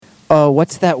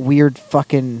what's that weird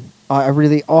fucking? I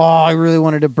really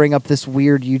wanted to bring up this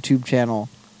weird YouTube channel.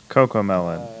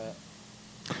 Cocomelon.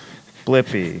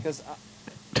 Blippi.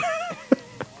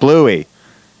 Bluey.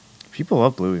 People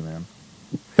love Bluey, man.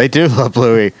 They do love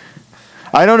Bluey.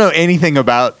 I don't know anything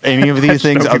about any of these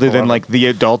things other than like the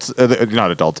adults,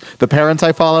 not adults, the parents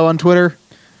I follow on Twitter.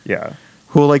 Yeah.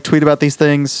 Who will like tweet about these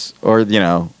things, or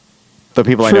the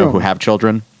people I know who have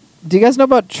children. Do you guys know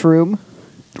about Shroom?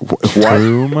 What?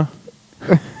 Shroom?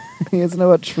 You guys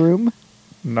know about Shroom?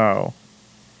 No.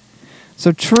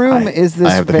 So Shroom is this.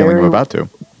 I have the feeling I'm about to.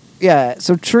 Yeah.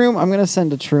 So Shroom, I'm gonna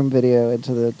send a Shroom video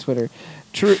into the Twitter.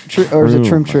 Or is it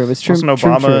Shroom? It's Shroom. Wasn't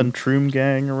Obama and Shroom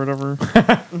Gang or whatever?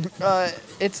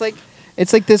 It's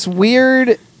like this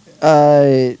weird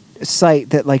site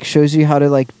that like shows you how to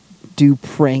like do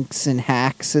pranks and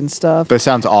hacks and stuff. That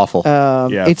sounds awful.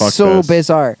 It's so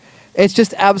bizarre. It's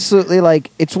just absolutely like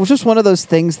it's just one of those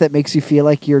things that makes you feel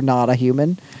like you're not a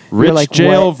human. Rich like,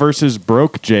 jail versus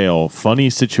broke jail. Funny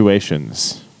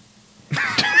situations.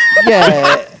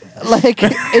 Yeah. Like,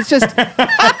 it's just,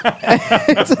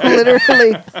 it's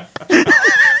literally.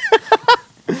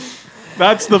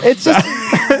 That's the. It's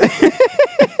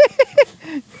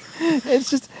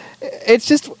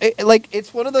just.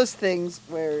 It's one of those things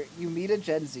where you meet a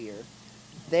Gen Zer.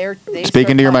 Speak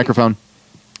into your microphone.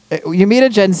 You meet a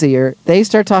Gen Zer. They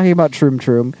start talking about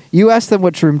Shroom. You ask them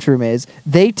what Shroom is.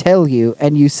 They tell you,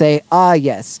 and you say, "Ah,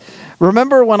 yes."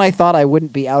 Remember when I thought I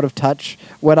wouldn't be out of touch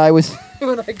when I was.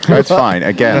 That's fine.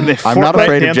 Again, I'm not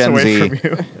afraid of Gen Z.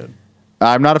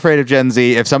 I'm not afraid of Gen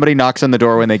Z. If somebody knocks on the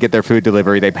door when they get their food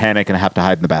delivery, they panic and have to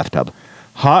hide in the bathtub.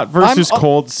 Hot versus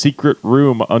cold secret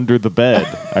room under the bed!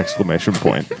 Exclamation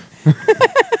point.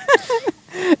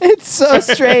 It's so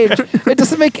strange. It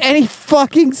doesn't make any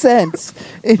fucking sense.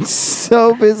 It's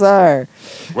so bizarre.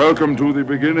 Welcome to the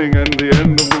beginning and the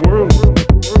end of the world.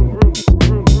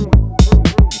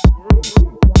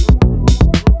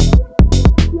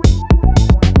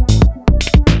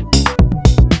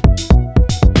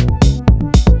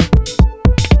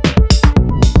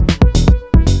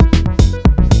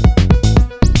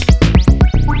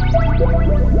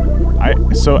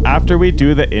 So after we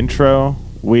do the intro,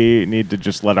 we need to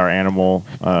just let our animals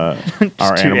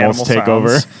take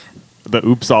over. The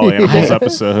Oops All Animals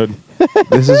episode.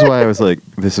 This is why I was like,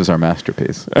 this is our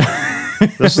masterpiece.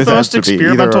 This is the most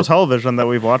experimental television that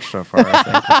we've watched so far, I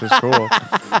think, which is cool.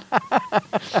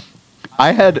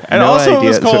 I had and no also idea.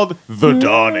 It was called The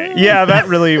Dawning. Yeah, that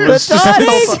really was so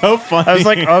funny. I was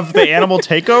like, of the animal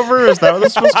takeover? Is that what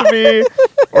it's supposed to be?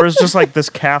 Or is just like this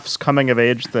calf's coming of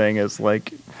age thing is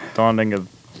like dawning of,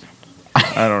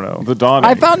 I don't know. The Dawning.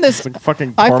 I found this. It's like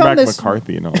fucking Cormac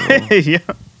McCarthy. Yeah.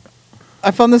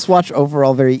 I found this watch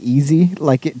overall very easy.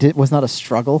 Like it was not a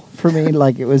struggle for me.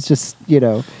 Like it was just It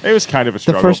was kind of a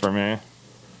struggle for me.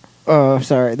 Oh,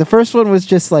 sorry. The first one was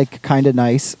just like kind of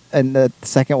nice, and the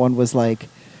second one was like,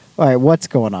 all right, what's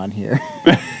going on here?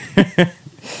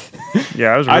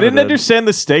 Yeah, I didn't understand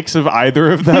the stakes of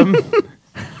either of them.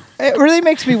 It really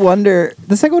makes me wonder.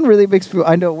 The second one really makes me.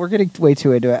 I know we're getting way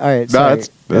too into it. All right, sorry.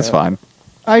 That's fine.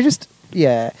 I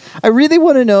really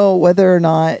want to know whether or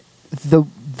not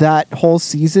that whole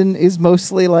season is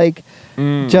mostly like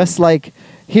just like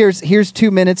here's 2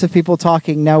 minutes of people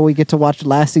talking. Now we get to watch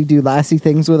Lassie do Lassie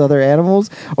things with other animals,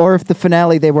 or if the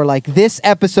finale they were like, this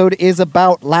episode is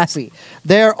about Lassie.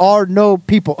 There are no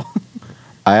people.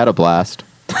 I had a blast.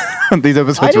 These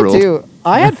episodes I did ruled. too.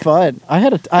 I had fun. I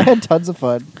had tons of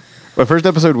fun. The first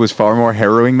episode was far more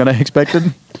harrowing than I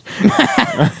expected.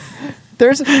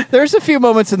 There's a few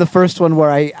moments in the first one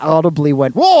where I audibly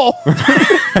went, "Whoa!"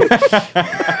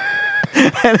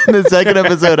 And in the second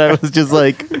episode, I was just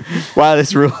like, "Wow,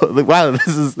 this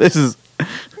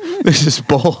is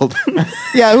bold."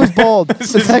 Yeah, it was bold.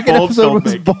 The second bold episode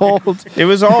was filmmaking. bold. It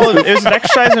was an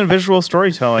exercise in visual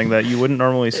storytelling that you wouldn't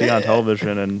normally see on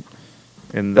television, and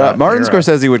in that Martin era.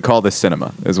 Scorsese would call this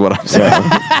cinema, is what I'm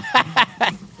saying.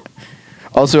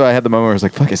 Also, I had the moment where I was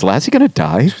like, "Fuck, is Lassie gonna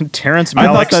die?" Terrence I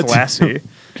thought Malick's that too.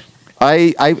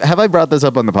 Lassie. I brought this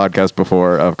up on the podcast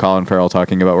before of Colin Farrell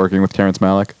talking about working with Terrence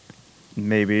Malick.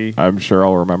 Maybe. I'm sure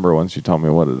I'll remember once you tell me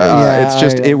what it is.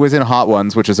 Yeah, It was in Hot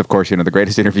Ones, which is of course the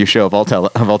greatest interview show of all time.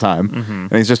 Mm-hmm.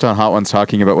 And he's just on Hot Ones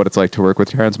talking about what it's like to work with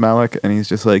Terrence Malick, and he's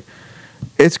just like,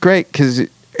 it's great because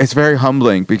it's very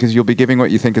humbling because you'll be giving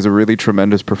what you think is a really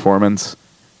tremendous performance,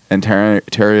 and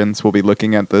Terrence will be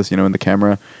looking at this, in the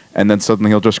camera, and then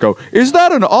suddenly he'll just go, "Is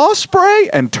that an osprey?"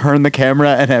 and turn the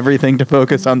camera and everything to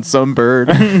focus on some bird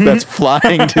that's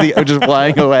flying just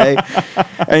flying away,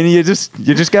 and you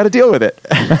just got to deal with it.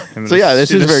 So yeah,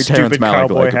 this is very Terrence Malick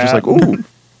like. Just like, ooh.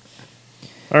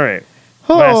 All right.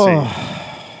 Oh.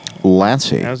 Lassie.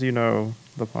 Lassie. As you know,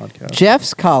 the podcast.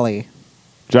 Jeff's collie.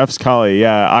 Jeff's Collie.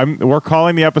 Yeah, we're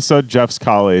calling the episode Jeff's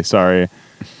Collie. Sorry.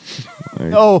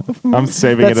 Oh, I'm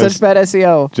saving that's it as such bad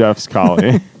SEO. Jeff's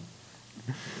Collie.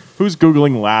 Who's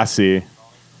Googling Lassie?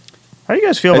 How do you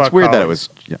guys feel about It's weird that it collies?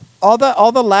 was. Yeah. All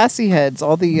the lassie heads,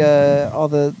 all the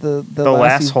The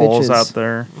lassie holes bitches. out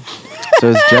there.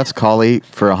 So it's Jeff's Collie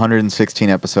for 116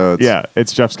 episodes. Yeah,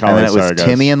 it's Jeff's Collie. And then it was Sorry, guys.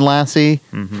 Timmy and Lassie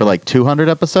for like 200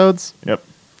 episodes. Yep.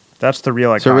 That's the real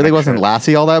iconic So it really wasn't shit.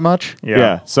 Lassie all that much.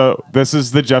 Yeah. So this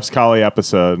is the Jeff's Collie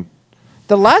episode.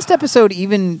 The last episode,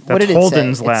 even what That's did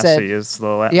Holden's it say? Lassie It said, is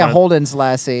the yeah, Holden's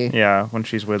lassie. Yeah, when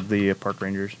she's with the park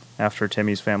rangers after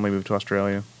Timmy's family moved to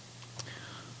Australia.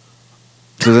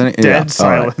 So then, Dead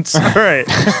silence. All right.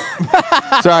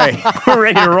 Sorry. We're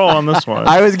ready to roll on this one.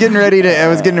 I was getting ready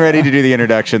to do the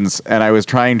introductions, and I was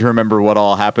trying to remember what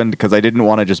all happened because I didn't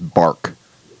want to just bark.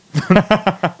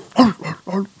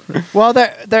 Well,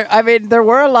 there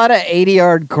were a lot of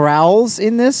 80-yard growls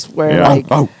in this where Yeah.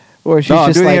 like where she's No, I'm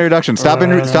just doing like the introduction. Stop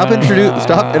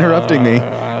interrupting me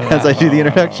as I do the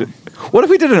introduction. What if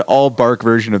we did an all bark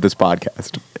version of this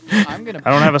podcast? I'm gonna.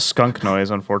 I don't have a skunk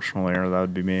noise, unfortunately, or that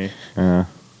would be me. Yeah.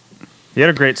 You had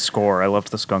a great score. I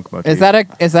loved the skunk motif. Is that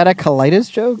a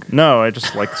colitis joke? No, I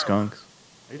just like skunks.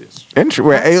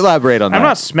 Elaborate on that. I'm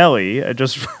not smelly. I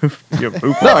just you know,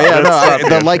 poop. No, yeah, That's not the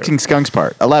good. liking skunks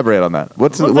part. Elaborate on that.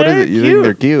 What is they're it? You think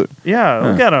they're cute? Yeah,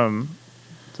 look at them.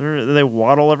 They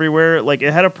waddle everywhere. Like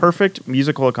it had a perfect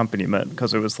musical accompaniment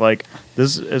because it was like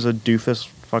this is a doofus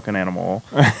fucking animal.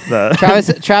 That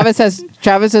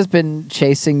Travis has been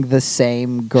chasing the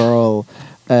same girl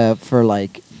for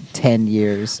like 10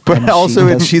 years. But and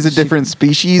also, she's a different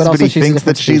species, but but also he she's a thinks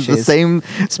that different she's the species. same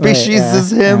species yeah,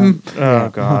 as him. oh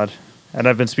god. And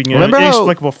I've been speaking Remember an how-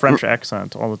 inexplicable French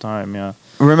accent all the time. Yeah.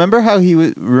 Remember how he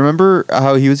was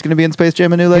going to be in Space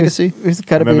Jam: A New Legacy? He was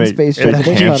cut to And be then in Space they- Jam. They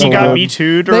he cut He him got out. me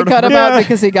too. They cut him out Yeah.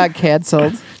 because he got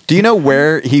canceled. Do you know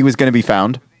where he was going to be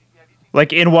found?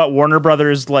 Like in what Warner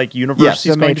Brothers like universe Yes.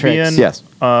 he's The going to be Matrix. in? Yes.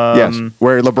 Yes.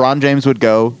 Where LeBron James would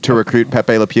go to recruit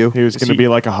Pepe Le Pew. He was going to he- be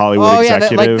like a Hollywood Oh yeah,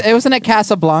 executive. it wasn't at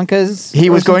Casablanca's. He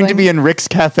or was going to be something? in Rick's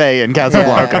Cafe in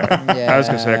Casablanca. Yeah, I was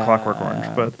going to say a Clockwork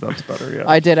Orange, but that's better. Yeah.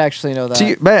 I did actually know that.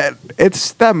 See, man,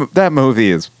 it's that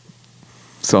movie is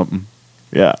something.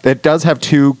 yeah. It does have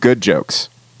two good jokes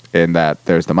in that.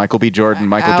 There's the Michael B. Jordan,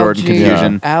 Michael Jordan Algae-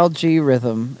 confusion. Algae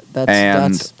rhythm. That's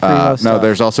And primo no, stuff.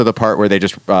 there's also the part where they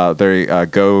just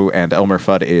go and Elmer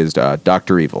Fudd is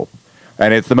Dr. Evil.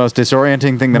 And it's the most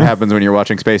disorienting thing that happens when you're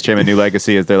watching Space Jam: A New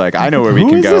Legacy is they're like, I know where we Who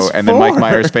can is go. this And then Mike for?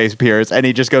 Myers' face appears and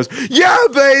he just goes, yeah,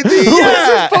 baby,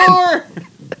 yeah.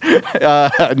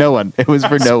 No one. It was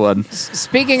for no one.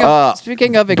 Speaking of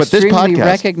but this extremely podcast-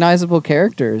 recognizable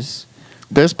characters.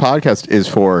 This podcast is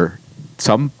for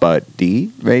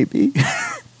somebody, maybe.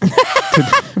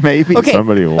 Maybe. Okay,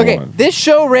 Somebody okay. won. This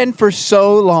show ran for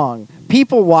so long.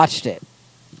 People watched it.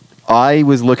 I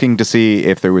was looking to see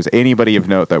if there was anybody of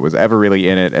note that was ever really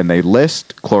in it, and they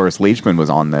list Cloris Leachman was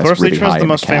on this. Cloris really Leachman's high the in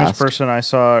most famous cast. person I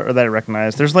saw or that I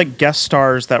recognized. There's like guest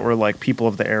stars that were like people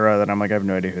of the era that I'm like, I have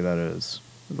no idea who that is.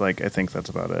 Like, I think that's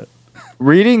about it.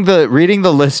 Reading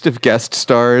the list of guest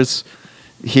stars,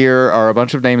 here are a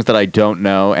bunch of names that I don't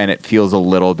know, and it feels a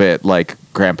little bit like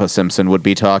Grandpa Simpson would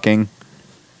be talking.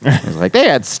 It's like they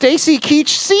had Stacy Keach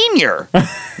Sr.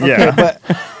 Yeah. But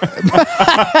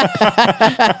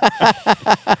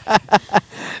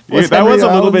Yeah, that Henry was a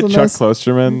little Rollins bit in Chuck this?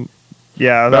 Klosterman.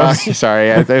 Yeah. That was,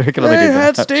 Sorry, I can only they do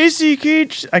had that. Stacy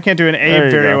Keach. I can't do an There A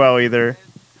you very go. well either.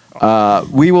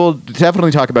 We will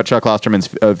definitely talk about Chuck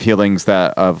Klosterman's feelings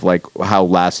that of like how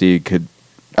Lassie could.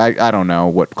 I don't know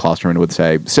what Klosterman would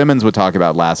say. Simmons would talk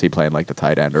about Lassie playing like the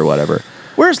tight end or whatever.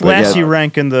 Where's But yeah. Lassie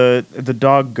rank in the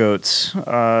dog goats?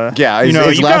 Yeah, you know,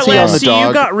 is you got Lassie on the Lassie, dog?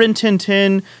 you got Rin Tin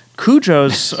Tin,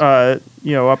 Cujo's,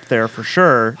 up there for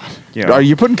sure. You know. Are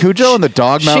you putting Cujo on the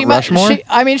dog Mount Rushmore?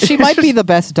 She might be the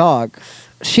best dog.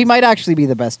 She might actually be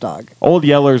the best dog. Old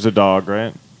Yeller's a dog,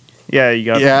 right? Yeah, you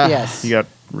got. Yeah. Yes. You got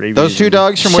rabies. Those two and-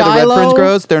 dogs from where the Shiloh? Red Ferns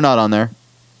grows, they're not on there.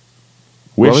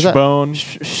 What was that? Wishbone.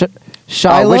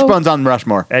 Shiloh. Wishbone's on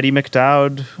Rushmore. Eddie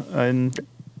McDowd and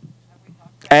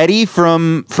Eddie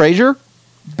from Frasier?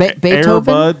 Beethoven.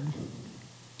 Airbud.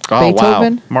 Oh,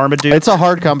 Beethoven. wow. Marmaduke. It's a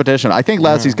hard competition. I think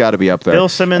Lassie's got to be up there. Bill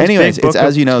Simmons' Anyways, Big it's, Book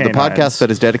as of you know, the Canines. podcast that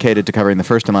is dedicated to covering the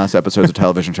first and last episodes of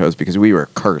television shows because we were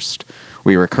cursed.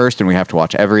 We were cursed and we have to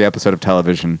watch every episode of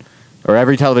television, or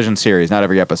every television series, not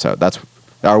every episode. That's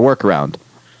our workaround.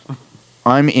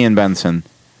 I'm Ian Benson.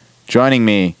 Joining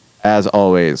me, as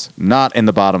always, not in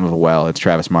the bottom of a well, it's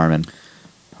Travis Marmon.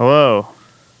 Hello.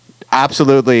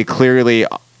 Absolutely, clearly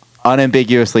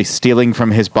unambiguously stealing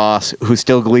from his boss, who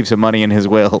still leaves him money in his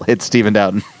will. It's Stephen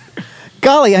Dowden.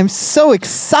 Golly, I'm so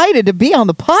excited to be on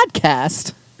the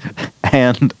podcast.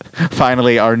 And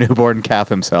finally, our newborn calf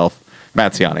himself,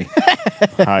 Matt Ciani.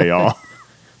 Hi, y'all.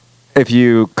 If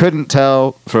you couldn't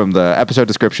tell from the episode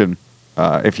description,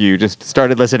 if you just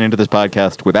started listening to this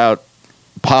podcast without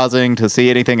pausing to see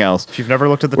anything else, If you've never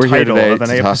looked at the We're here title today of an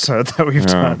to talk- episode that we've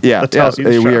done, yeah, that tells you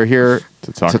the we show. are here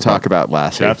To to talk about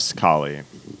Lassie. Jeff's Collie.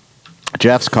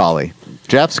 Jeff's Collie.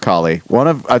 Jeff's Collie.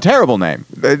 A terrible name.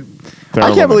 I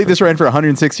Terrible can't believe name. this ran for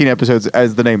 116 episodes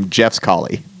as the name Jeff's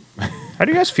Collie. How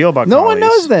do you guys feel about No collies? one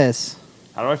knows this.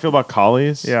 How do I feel about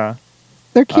collies? Yeah.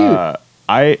 They're cute.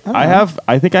 I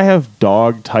think I have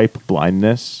dog type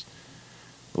blindness.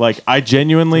 Like I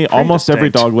genuinely Pretty almost every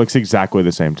distinct. dog looks exactly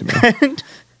the same to me.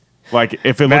 Like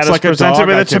if it Matt looks is like a presented dog,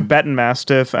 with I a can- Tibetan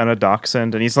Mastiff and a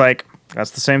Dachshund, and he's like,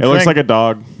 that's the same it thing. looks like a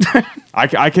dog.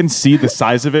 I can see the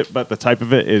size of it, but the type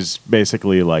of it is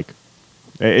basically like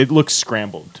it looks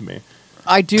scrambled to me.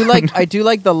 I do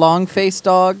like the long faced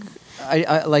dog.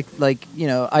 I like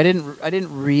I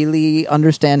didn't really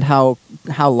understand how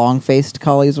long faced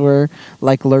collies were,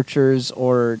 like lurchers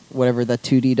or whatever, the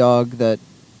 2D dog that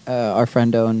our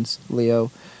friend owns,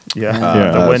 Leo. Yeah.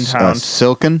 Yeah. The Windhound.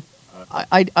 Silken.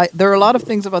 I there are a lot of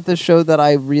things about this show that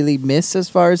I really miss as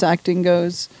far as acting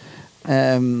goes.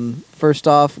 First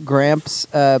off, Gramps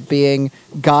being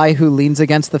guy who leans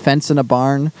against the fence in a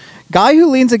barn. Guy who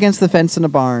leans against the fence in a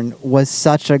barn was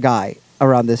such a guy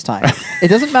around this time. It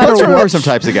doesn't matter Let's remember what some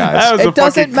types of guys. That was It a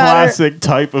doesn't fucking matter. classic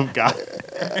type of guy.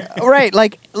 right,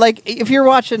 like if you're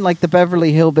watching like the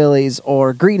Beverly Hillbillies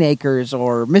or Green Acres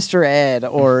or Mr. Ed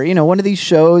or one of these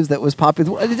shows that was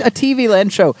popular, a TV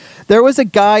Land show, there was a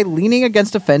guy leaning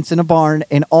against a fence in a barn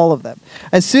in all of them.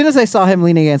 As soon as I saw him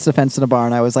leaning against a fence in a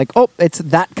barn, I was like, oh, it's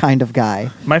that kind of guy.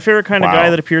 My favorite kind of Wow. guy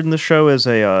that appeared in the show is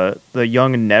the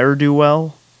young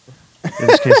ne'er-do-well. In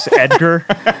this case, Edgar.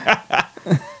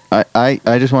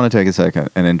 I just want to take a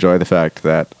second and enjoy the fact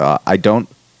that I don't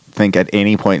think at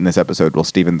any point in this episode will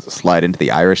Steven slide into the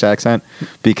Irish accent,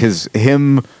 because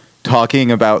him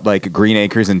talking about like Green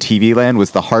Acres and TV Land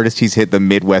was the hardest he's hit the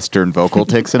Midwestern vocal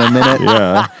tics in a minute.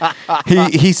 Yeah.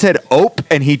 He said "ope"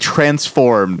 and he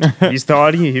transformed. He's the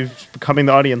audience. He's becoming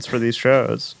the audience for these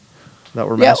shows that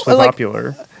were Yeah, massively like,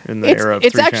 popular in the era of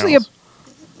it's three actually channels.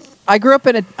 I grew up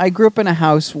in a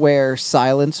house where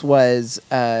silence was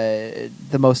the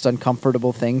most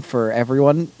uncomfortable thing for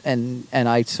everyone, and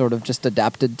I sort of just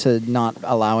adapted to not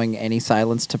allowing any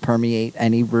silence to permeate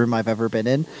any room I've ever been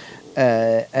in,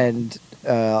 and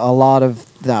a lot of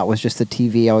that was just the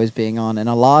TV always being on, and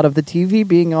a lot of the TV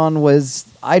being on was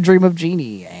I Dream of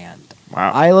Jeannie and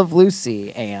Wow. I Love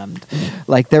Lucy, and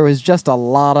like there was just a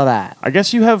lot of that. I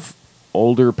guess you have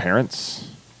older parents.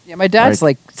 Yeah, my dad's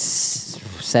like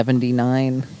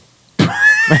 79.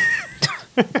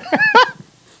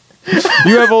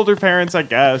 You have older parents, I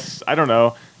guess. I don't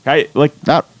know.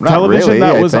 Not television really,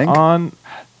 that I was think. on.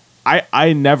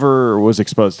 I never was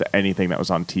exposed to anything that was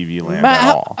on TV Land Matt,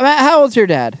 at all. Matt, how old's your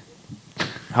dad?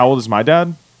 How old is my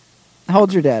dad? How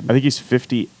old's your dad? I think he's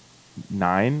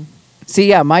 59. See,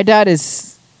 yeah, my dad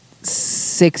is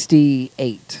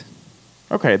 68.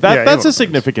 Okay, Yeah, that's he a was.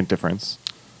 significant difference.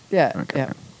 Yeah, Okay.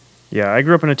 yeah. Yeah, I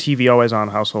grew up in a TV always on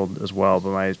household as well, but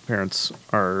my parents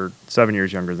are 7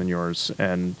 years younger than yours,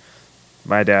 and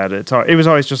my dad, it was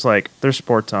always just like there's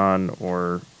sports on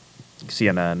or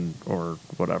CNN or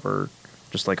whatever,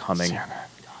 just like humming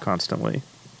constantly.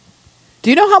 Do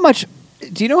you know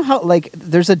how like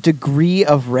there's a degree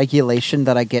of regulation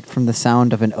that I get from the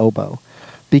sound of an oboe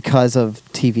because of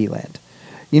TV Land?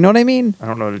 You know what I mean? I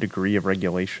don't know the degree of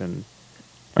regulation.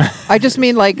 I just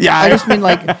mean like Yeah, I just mean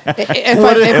like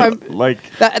if I'm Like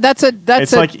that's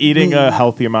it's like eating a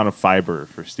healthy amount of fiber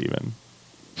for Steven.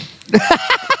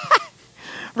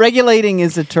 regulating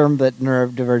is a term that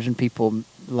neurodivergent people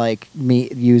like me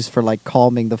use for like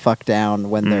calming the fuck down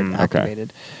when they're okay.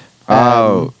 activated.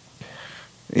 Oh,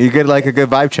 you get like a good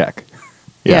vibe check.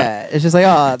 Yeah, it's just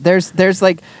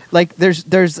like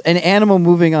there's an animal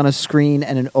moving on a screen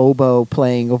and an oboe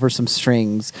playing over some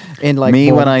strings in like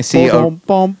Me when I see a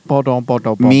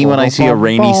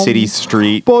rainy city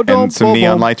street and some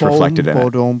neon lights reflected in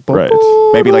it. Right.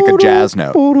 Maybe like a jazz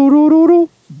note.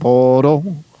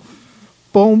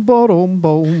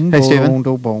 Hey, Steven.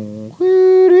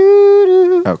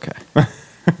 Okay.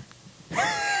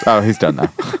 Oh, he's done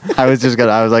now. I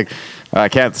was like, I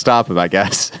can't stop him, I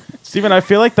guess. Steven, I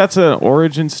feel like that's an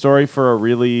origin story for a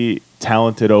really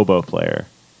talented oboe player.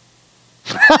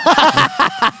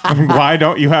 Why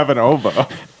don't you have an oboe?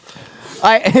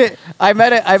 I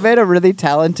met a really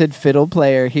talented fiddle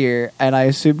player here, and I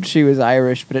assumed she was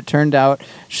Irish, but it turned out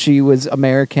she was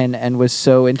American and was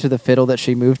so into the fiddle that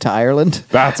she moved to Ireland.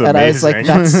 That's and I was like,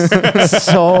 amazing. that's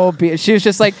so. She was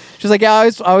just like, yeah,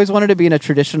 I always wanted to be in a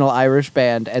traditional Irish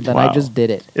band, and then I Wow. just did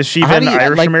it. Is she How been do you-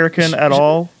 Irish like, American at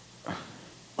all?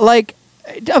 Like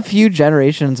a few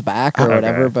generations back or Okay,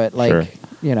 whatever, but like sure.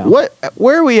 you know,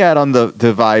 Where are we at on the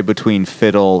divide between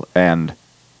fiddle and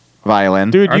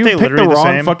violin? Dude, Aren't you they picked the literally the wrong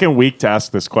same? fucking week to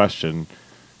ask this question.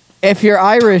 if you're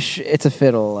Irish, it's a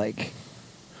fiddle. Like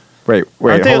wait,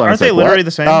 Aren't they- hold on a aren't they sec. literally What?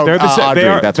 the same? Oh, They're the same. Audrey,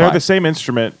 that's they're why. the same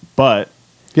instrument, but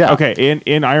Yeah. okay.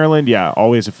 In Ireland, yeah,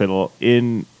 always a fiddle.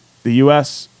 In the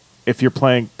U.S., if you're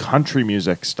playing country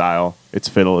music style, it's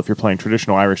fiddle. If you're playing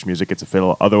traditional Irish music, it's a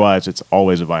fiddle. Otherwise, it's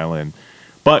always a violin.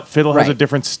 But fiddle has a Right.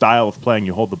 different style of playing.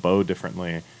 You hold the bow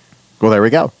differently, Well, there we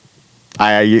go.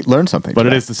 I learned something. but it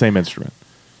today. is the same instrument.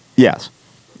 Yes.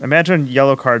 Imagine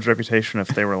Yellow Card's reputation if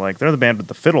they were like, they're the band with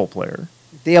the fiddle player.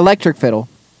 the electric fiddle.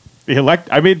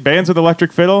 Bands with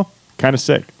electric fiddle, kind of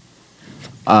sick.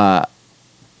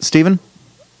 Steven?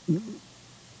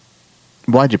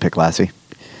 Why'd you pick Lassie?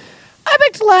 I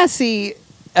picked Lassie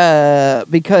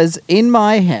because in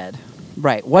my head,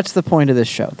 right? What's the point of this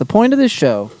show? The point of this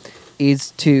show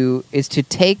is to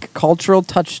take cultural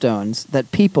touchstones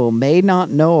that people may not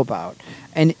know about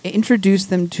and introduce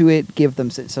them to it, give them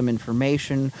some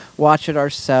information, watch it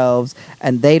ourselves,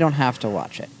 and they don't have to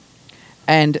watch it.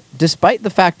 And despite the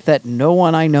fact that no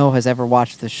one I know has ever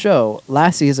watched the show,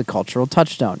 Lassie is a cultural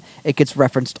touchstone. It gets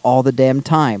referenced all the damn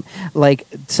time. Like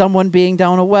someone being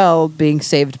down a well, being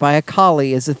saved by a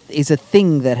collie is a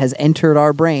thing that has entered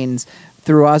our brains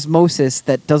through osmosis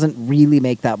that doesn't really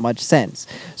make that much sense.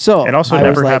 So It also I was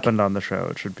never like, happened on the show.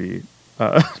 It should be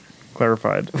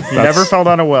clarified. He never fell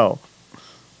down a well.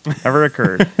 Never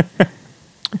occurred.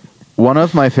 One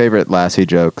of my favorite Lassie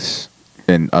jokes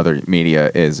in other media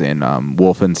is in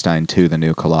Wolfenstein 2: The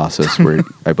New Colossus, where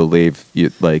I believe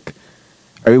it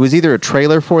was either a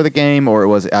trailer for the game or it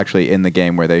was actually in the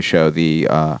game where they show the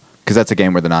because that's a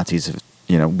game where the Nazis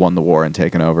have won the war and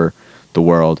taken over the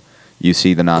world. You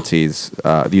see the Nazis.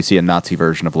 You see a Nazi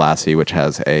version of Lassie, which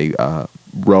has a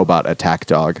robot attack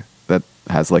dog that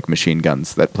has like machine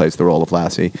guns that plays the role of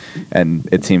Lassie, and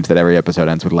it seems that every episode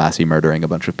ends with Lassie murdering a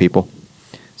bunch of people.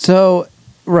 So,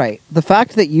 right. The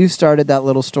fact that you started that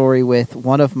little story with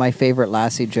one of my favorite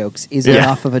Lassie jokes is Yeah.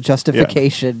 enough of a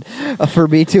justification for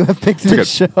me to have picked this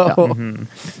show.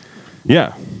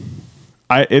 Yeah,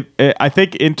 I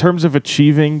think in terms of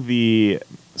achieving the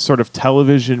sort of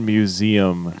television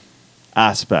museum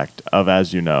aspect of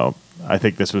As You Know, I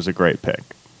think this was a great pick.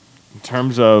 In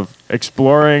terms of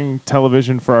exploring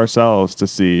television for ourselves to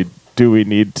see, do we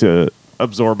need to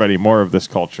absorb any more of this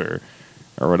culture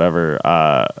or whatever?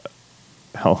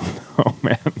 Hell, oh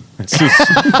man,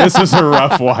 this is a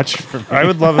rough watch for me. I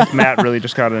would love if Matt really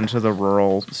just got into the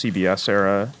rural CBS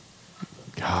era.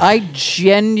 I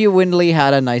genuinely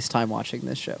had a nice time watching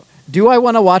this show. Do I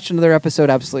want to watch another episode?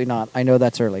 Absolutely not. I know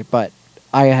that's early, but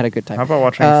I had a good time. How about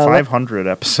watching 500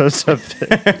 episodes of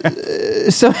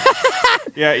it? So,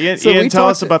 Yeah, Ian, So we Ian tell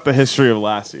us talked- about the history of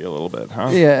Lassie a little bit, huh?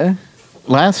 yeah.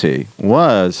 Lassie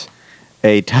was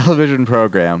a television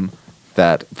program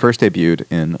that first debuted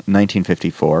in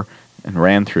 1954 and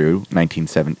ran through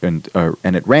 1970,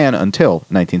 and it ran until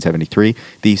 1973.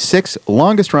 The sixth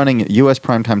longest-running U.S.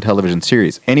 primetime television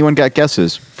series. Anyone got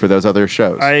guesses for those other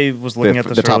shows? I was looking at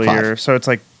this the top earlier. five. So it's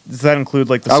like, does that include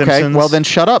like the Okay, Simpsons? well then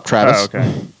shut up, Travis. Oh,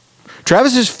 okay.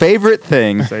 Travis's favorite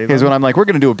thing Say is them. when I'm like, we're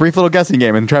going to do a brief little guessing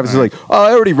game, and Travis is like, oh,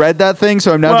 I already read that thing,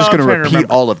 so I'm now Well, just going I'm to trying to repeat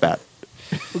remember. all of that.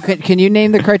 Can you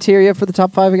name the criteria for the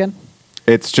top 5 again?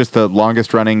 It's just the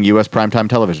longest-running U.S. primetime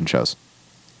television shows.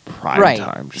 Right.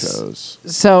 Primetime shows.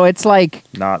 So it's like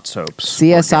Not soaps. or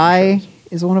game CSI shows.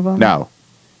 is one of them. No.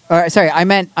 Sorry, I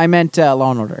meant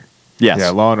Law and Order. Yes. Yeah,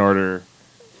 Law and Order,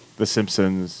 The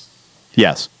Simpsons.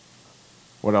 Yes.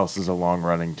 What else is a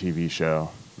long-running TV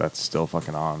show that's still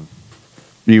fucking on?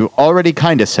 You already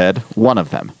kind of said one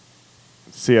of them.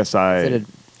 CSI. Is it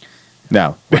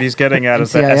No. What he's getting at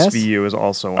is that NCIS? SVU is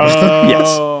also one of them.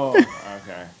 Oh,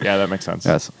 okay. Yeah, that makes sense.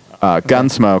 Yes.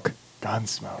 Gunsmoke.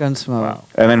 Gunsmoke. Gunsmoke. Wow.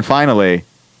 And then finally,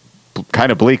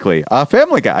 kind of bleakly,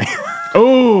 Family Guy.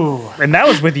 Oh, And that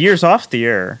was with years off the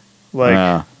air.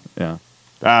 Like, yeah.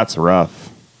 that's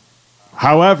rough.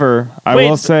 However, I Wait,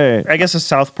 will say, I guess is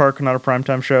South Park not a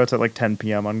primetime show? It's at like 10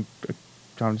 p.m. on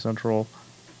Comedy Central.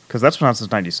 Because that's been on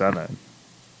since 97.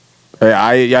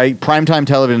 I primetime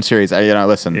television series.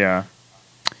 Listen. Yeah.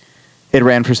 It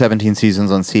ran for 17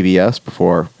 seasons on CBS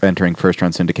before entering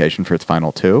first-run syndication for its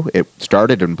final 2. It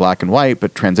started in black and white,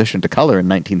 but transitioned to color in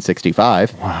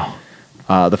 1965. wow.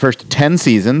 The first 10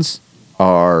 seasons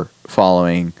are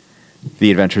following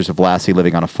the adventures of Lassie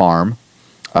living on a farm.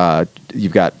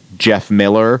 You've got Jeff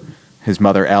Miller, his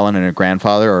mother Ellen, and her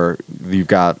grandfather, or you've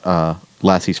got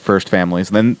Lassie's first families.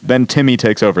 Then Timmy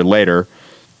takes over later.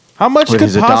 How much with could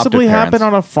his adoptive possibly happen parents.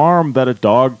 on a farm that a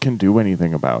dog can do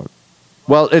anything about?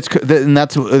 Well, and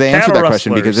that's they answered that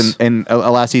question because in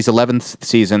Lassie's 11th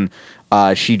season,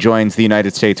 she joins the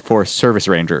United States Forest Service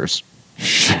Rangers.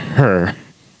 Sure.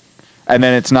 And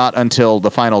then it's not until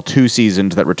the final 2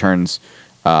 seasons that returns.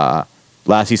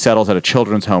 Lassie settles at a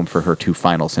children's home for her 2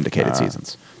 final syndicated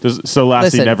seasons. So Lassie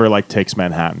Listen. never like takes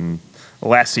Manhattan.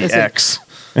 Lassie Listen. X.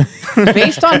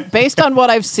 based on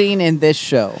what I've seen in this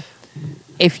show,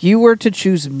 if you were to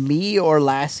choose me or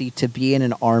Lassie to be in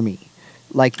an army,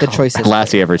 like the choice is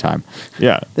Lassie clear. every time.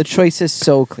 Yeah. The choice is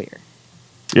so clear.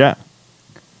 Yeah.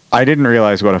 I didn't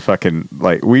realize what a fucking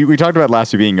we talked about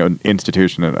Lassie being an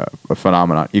institution and a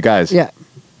phenomenon. You guys, Yeah.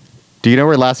 do you know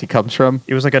where Lassie comes from?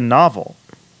 It was like a novel.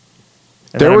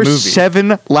 And There then a were movie.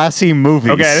 7 Lassie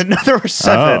movies. Okay, I didn't know there were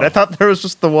 7. Oh. I thought there was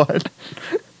just the one.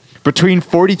 Between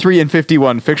 43 and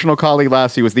 51, fictional collie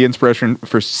Lassie was the inspiration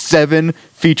for 7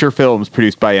 feature films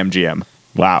produced by MGM.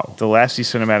 Wow. The Lassie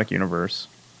Cinematic Universe.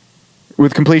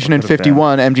 With completion in What could have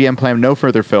 51, MGM planned no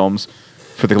further films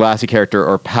for the Lassie character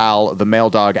or Pal, the male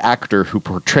dog actor who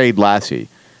portrayed Lassie.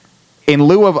 In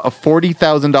lieu of a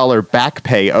 $40,000 back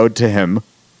pay owed to him,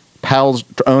 Pal's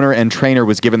owner and trainer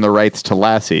was given the rights to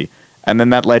Lassie, and then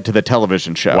that led to the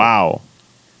television show. Wow.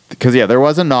 Because, yeah, there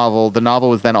was a novel. The novel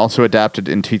was then also adapted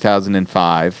in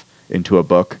 2005 into a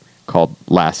book called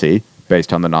Lassie,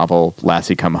 based on the novel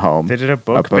Lassie Come Home. They did a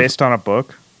book based on a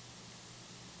book.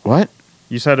 What?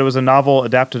 You said it was a novel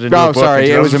adapted into a book.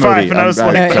 sorry, in it was a 2005, movie. And I was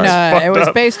I'm like, sorry. that's fucked it was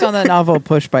up. based on the novel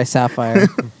Push by Sapphire.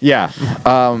 Yeah.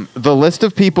 The list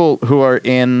of people who are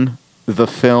in the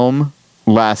film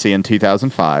Lassie in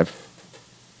 2005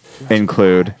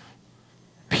 include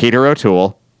Peter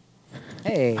O'Toole,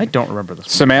 Hey. I don't remember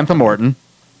this. Samantha Morton,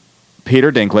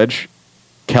 Peter Dinklage,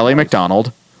 Kelly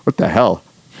MacDonald. What the hell?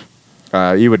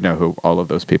 You would know who all of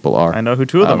those people are. I know who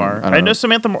 2 of them are. I don't I know know.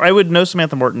 Samantha. I would know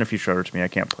Samantha Morton if you showed her to me. I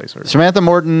can't place her. Samantha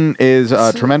Morton is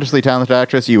a tremendously talented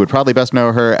actress. You would probably best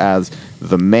know her as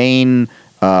the main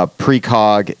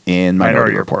precog in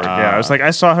Minority Report. Yeah, I was like,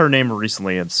 I saw her name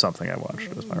recently in something I watched.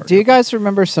 It was Minority Do you guys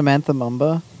remember Samantha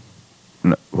Mumba?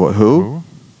 Who?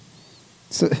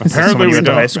 Apparently, Somebody we went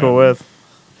to don't, high school man. with.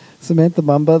 Samantha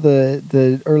Mumba,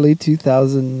 the early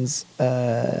 2000s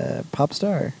pop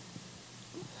star.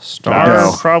 Star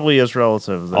No. probably is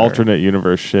relative. There. Alternate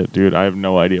universe shit, dude. I have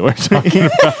no idea what you're talking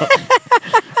about.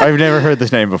 I've never heard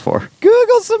this name before.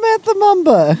 Google Samantha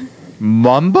Mumba.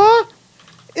 Mumba?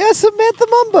 Yeah, Samantha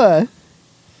Mumba.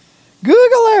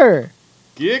 Google her.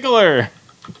 Giggler.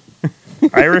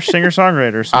 Irish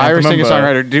singer-songwriter. Samantha Irish Mumba.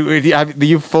 singer-songwriter.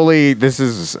 You fully. This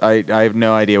is. I have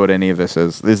no idea what any of this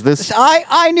is. Is this?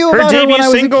 I knew Her about her debut when I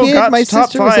was a single kid. got My top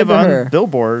sister was 5 into on her.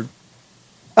 Billboard.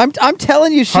 I'm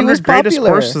telling you, she 100 was greatest popular.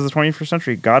 horses of the 21st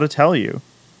century. Gotta tell you.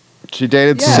 She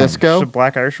dated Yeah. She's Cisco. a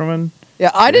black Irish woman.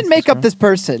 Yeah, I didn't make up this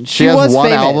person. She has was one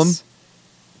famous. album.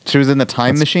 She was in the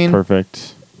Time Machine.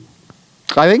 Perfect.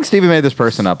 I think Stevie made this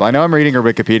person up. I know I'm reading her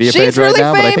Wikipedia She's page right really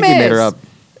now, but I think he made her famous. up.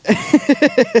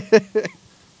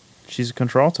 She's a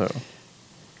contralto.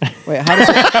 Wait, how does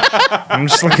I'm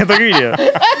just looking at the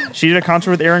Wikipedia. She did a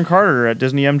concert with Aaron Carter at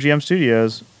Disney MGM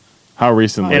Studios. How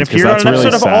recently? And 'Cause appeared on that's an episode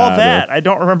really of All sad. That. I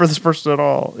don't remember this person at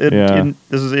all. Yeah.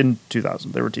 This is in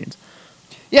 2000. They were teens.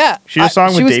 Yeah, She did a song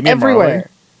she with was Damian everywhere.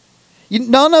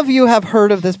 None of you have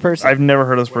heard of this person. I've never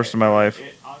heard of this person in my life.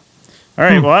 All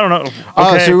right, well, I don't know. Okay,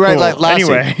 Oh, so you're right, cool. like Lassie.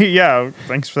 Anyway, yeah,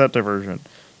 thanks for that diversion.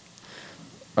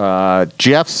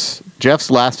 Jeff's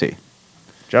Lassie.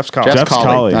 Jeff's College. Jeff's Colley.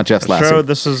 Colley, not Jeff's Lassie. Show,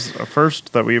 this is a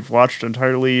first that we've watched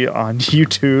entirely on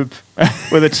YouTube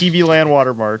with a TV land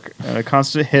watermark and a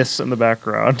constant hiss in the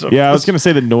background. Yeah, I was going to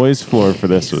say the noise floor for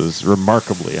this was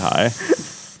remarkably high.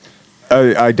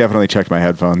 I definitely checked my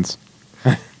headphones.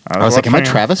 I was like, am I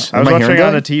watching- Travis? I was Am I watching hearing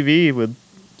on guy? a TV with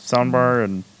soundbar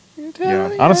and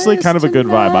yeah. Honestly, kind of a good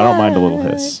vibe. I don't mind a little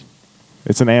hiss.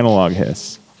 It's an analog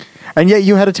hiss. And yet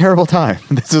you had a terrible time.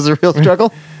 This was a real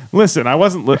struggle. Listen, I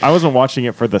wasn't watching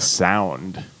it for the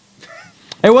sound.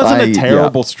 It wasn't a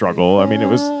terrible struggle. I mean, it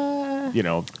was,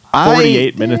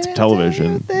 48 minutes of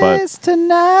television, but This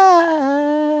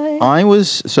tonight. I was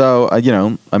so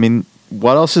I mean,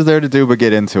 what else is there to do but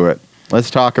get into it? Let's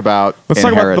talk about let's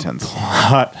talk about the Inheritance.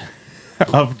 plot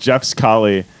of Jeff's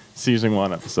Collie season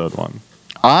 1, episode 1.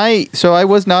 I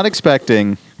was not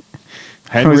expecting.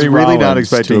 Henry I was really not Rollins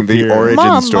expecting to the appear. origin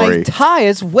Mom, story. my tie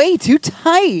is way too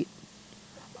tight.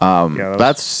 Yeah, that was-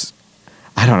 That's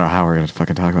I don't know how we're going to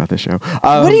fucking talk about this show.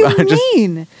 What do you I just-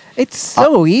 mean? It's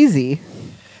so easy.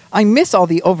 I miss all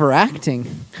the overacting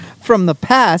from the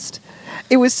past.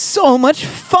 It was so much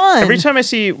fun. Every time I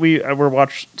see we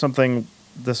watch something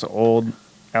this old,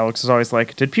 Alex is always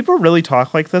like, "Did people really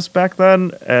talk like this back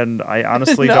then?" And I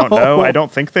honestly No. don't know. I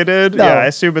don't think they did. No. Yeah, I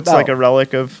assume it's No. like a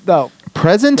relic of. No.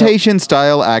 Presentation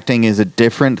style acting is a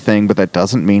different thing, but that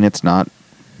doesn't mean it's not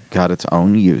got its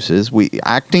own uses.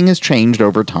 Acting has changed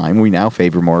over time. We now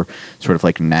favor more sort of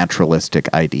like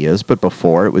naturalistic ideas, but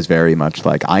before it was very much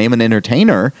like, I am an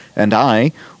entertainer and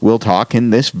I will talk in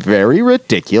this very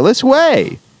ridiculous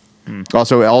way.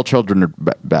 Also, all children are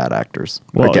bad actors.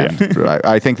 Well, Again,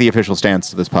 I think the official stance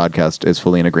to this podcast is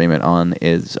fully in agreement on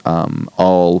is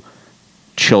all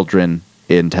children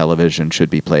in television should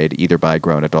be played either by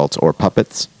grown adults or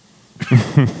puppets.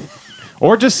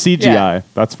 Or just CGI. Yeah.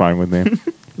 That's fine with me.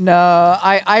 No,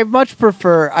 I much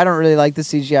prefer, I don't really like the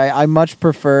CGI. I much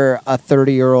prefer a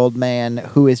 30-year-old man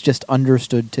who is just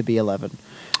understood to be 11.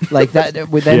 Like that,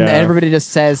 then Yeah. everybody just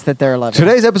says that they're 11.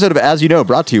 Today's episode of As You Know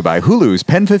brought to you by Hulu's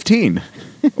Pen 15.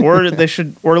 Or they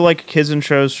should, or like kids in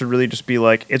shows should really just be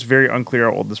like, it's very unclear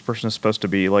how old this person is supposed to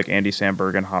be, like Andy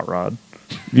Samberg and Hot Rod.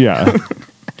 Yeah.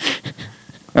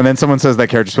 And then someone says that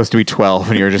character's supposed to be 12,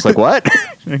 and you're just like, what?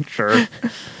 Sure.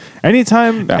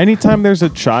 Anytime Yeah. anytime there's a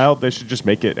child, they should just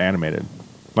make it animated.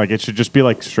 Like it should just be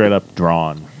like straight up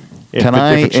drawn. If Can the-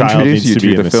 I if a child introduce needs you to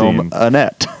be to in the film scene.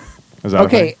 Annette? Is that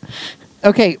Okay.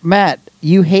 Okay, Matt,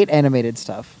 you hate animated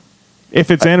stuff.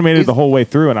 If it's animated is- the whole way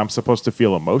through and I'm supposed to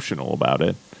feel emotional about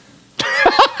it.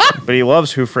 But he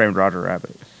loves Who Framed Roger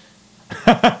Rabbit.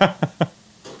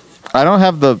 I don't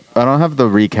have the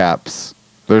recaps.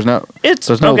 There's no. It's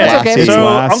there's no okay. Lassie. It's So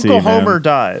Lassie, Uncle man. Homer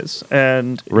dies,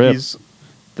 and Rip. he's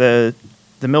the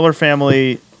Miller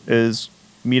family is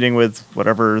meeting with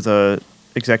whatever the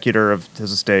executor of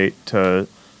his estate to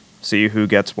see who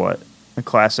gets what. A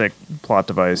classic plot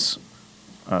device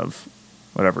of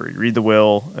whatever. You read the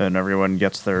will, and everyone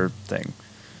gets their thing.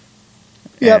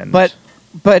 Yeah, And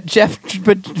but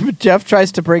Jeff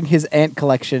tries to bring his ant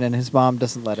collection, and his mom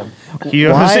doesn't let him. he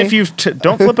goes, Why? if you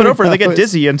don't flip it over, they get Was-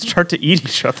 dizzy and start to eat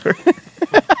each other.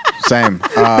 Same.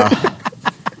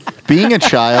 Being a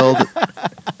child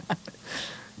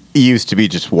used to be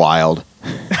just wild.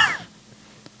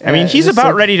 I mean, he's it's about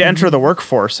like- ready to enter the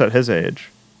workforce at his age.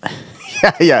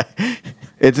 Yeah.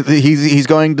 He's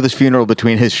going to this funeral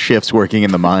between his shifts working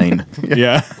in the mine.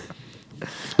 Yeah.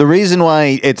 The reason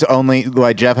why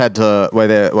Jeff had to why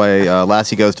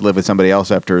Lassie goes to live with somebody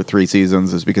else after 3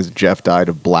 seasons is because Jeff died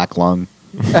of black lung.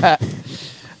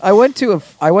 I went to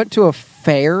a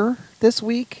fair this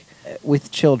week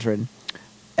with children,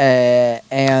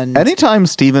 and Anytime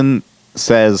Steven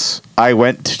says I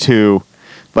went to,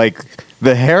 like,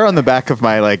 the hair on the back of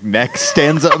my like neck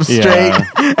stands up straight, Yeah.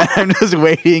 and I'm just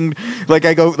waiting. Like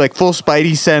I go like full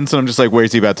Spidey sense, and I'm just like,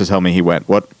 where's he about to tell me he went?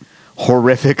 What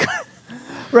horrific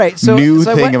right, so new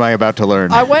so thing am I about to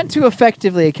learn? I went to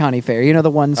effectively a county fair. You know the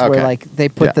ones Okay. where like they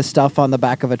put Yeah. the stuff on the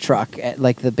back of a truck,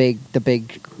 like the big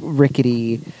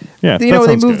rickety. Yeah, you that know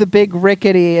they sounds move good. the big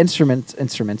rickety instruments.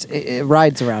 It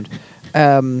rides around.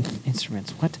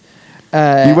 Instruments. What?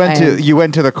 you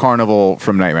went to the carnival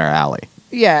from Nightmare Alley.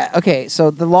 Yeah. Okay. So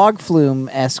the log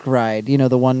flume-esque ride. You know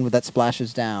the one that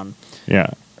splashes down.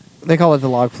 Yeah. They call it the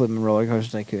log flume in Roller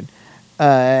Coaster Tycoon.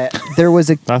 There was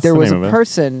a That's there the was a name of it.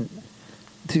 person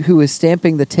who was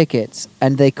stamping the tickets,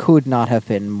 and they could not have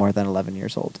been more than 11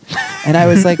 years old. And I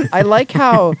was like, I like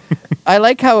how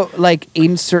like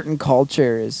in certain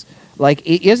cultures, like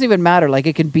it doesn't even matter. Like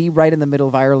it can be right in the middle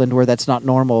of Ireland where that's not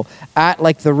normal. At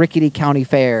like the Rickety County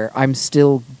Fair, I'm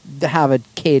still have a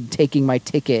kid taking my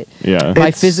ticket, Yeah. my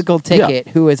It's- physical ticket,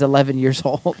 who is 11 years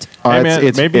old. Hey man,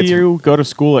 maybe it's- you go to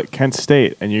school at Kent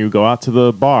State and you go out to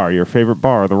the bar, your favorite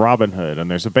bar, the Robin Hood, and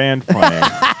there's a band playing.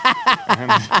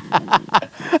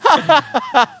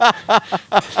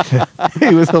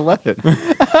 He was 11.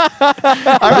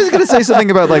 I was going to say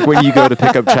something about like when you go to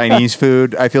pick up Chinese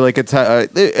food. I feel like it's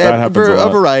happens for a lot.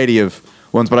 a variety of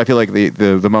ones, but I feel like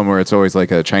the moment where it's always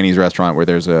like a Chinese restaurant where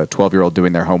there's a 12-year-old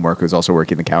doing their homework who's also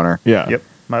working the counter. Yeah. Yep,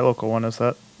 my local one is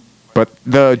that. But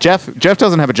the Jeff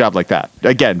doesn't have a job like that.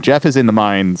 Again, Jeff is in the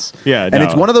mines. Yeah. and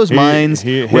it's one of those mines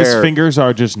his where fingers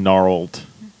are just gnarled.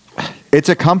 it's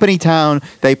a company town.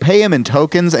 They pay him in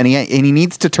tokens, and he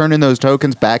needs to turn in those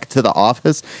tokens back to the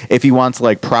office if he wants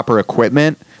like proper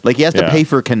equipment. Like he has to Yeah. pay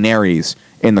for canaries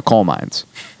in the coal mines.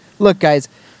 Look, guys,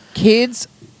 kids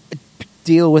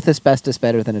deal with asbestos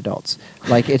better than adults.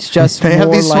 Like it's just They have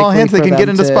more these small likely hands. They for can them get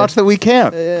into to- spots that we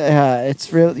can't. Yeah,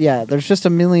 it's real. Yeah, there's just a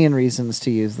million reasons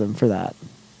to use them for that.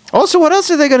 Also, what else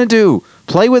are they going to do?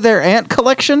 Play with their ant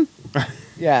collection?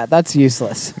 Yeah, that's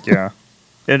useless. Yeah.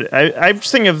 I'm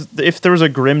just thinking of if there was a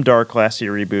grimdark Lassie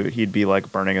reboot, he'd be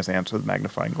like burning his hands with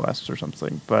magnifying glasses or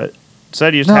something. But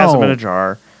instead, he just has them in a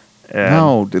jar. And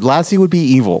No, Lassie would be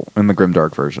evil in the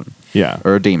grimdark version, Yeah.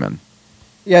 or a demon.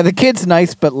 Yeah, the kid's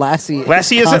nice, but Lassie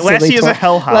is a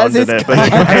hellhound in it. But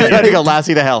I think a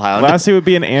Lassie the Hellhound. Lassie would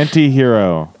be an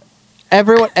anti-hero.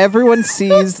 Everyone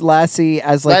sees Lassie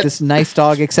as like That- this nice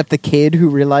dog, except the kid who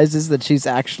realizes that she's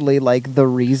actually like the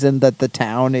reason that the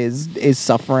town is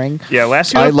suffering. yeah,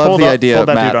 Lassie. I would've love pulled the up- idea, pulled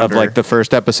that Matt, dude of under. like the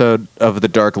first episode of the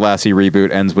Dark Lassie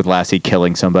reboot ends with Lassie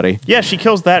killing somebody. Yeah, she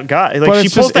kills that guy. Like But she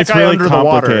it's pulls just- that it's guy really under the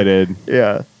water. complicated.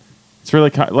 Yeah. It's really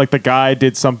like the guy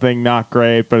did something not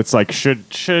great, but it's like should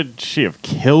she have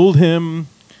killed him?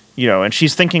 You know, and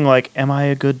she's thinking like, "Am I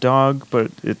a good dog?"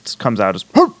 But it comes out as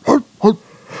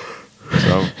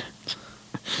so.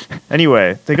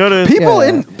 Anyway, they go to People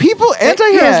Yeah.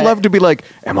 anti-heroes Yeah. love to be like,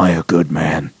 "Am I a good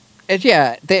man?"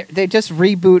 Yeah, they just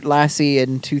reboot Lassie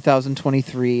in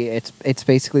 2023. It's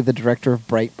basically the director of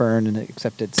Brightburn, and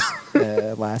except it's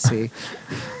Lassie.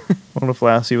 What if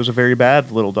Lassie was a very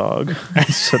bad little dog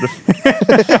instead of?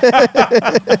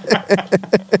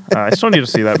 I still need to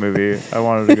see that movie. I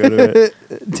wanted to go to it.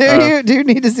 Do you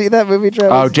need to see that movie,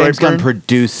 Travis? Oh, James Gunn Brightburn?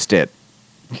 produced it.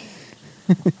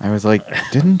 I was like,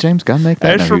 didn't James Gunn make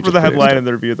that? I just No, he remember the produced headline it. in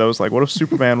the review that was like, "What if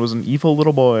Superman was an evil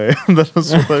little boy?" That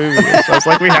was what the movie is. So I was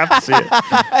like, "We have to see it."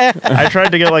 I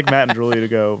tried to get like Matt and Julie to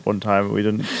go one time, but we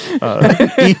didn't.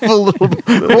 Evil little.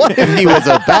 What if he was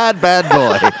a bad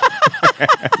boy?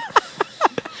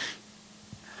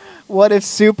 What if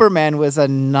Superman was a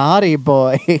naughty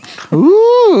boy?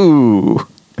 Ooh.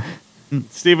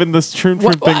 Steven, this Troom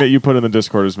thing that you put in the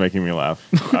Discord is making me laugh.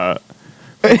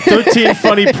 13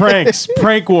 funny pranks,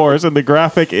 prank wars, and the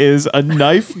graphic is a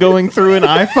knife going through an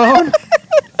iPhone.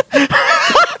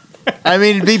 I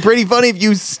mean, it'd be pretty funny if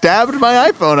you stabbed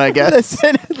my iPhone, I guess.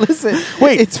 Listen.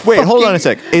 Wait, hold on a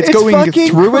sec. It's going fucking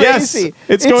through it? Yes, crazy.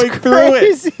 it's going through it.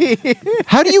 crazy.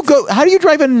 How do you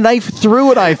drive a knife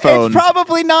through an iPhone? It's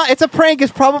probably not. It's a prank.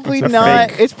 It's probably It's a not.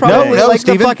 fake. It's probably No, like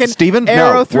Steven, the fucking Steven, no.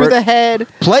 arrow through We're- the head.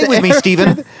 Play The with me, arrow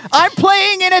Steven. through the- I'm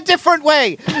playing in a different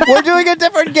way. We're doing a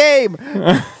different game.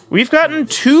 We've gotten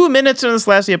 2 minutes in this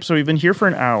last episode. We've been here for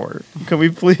an hour. Can we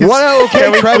please? Well, okay,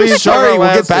 can we Travis, please sorry, talk we'll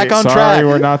about get back Lassie? on Sorry, track.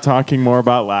 we're not talking more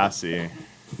about Lassie.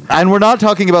 And we're not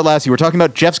talking about Lassie. We're talking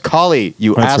about Jeff's collie,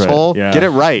 you That's right, asshole. yeah. Get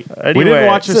it right. Anyway, We didn't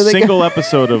watch a so they single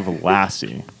episode of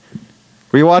Lassie.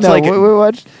 We watched No, like we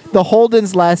watched the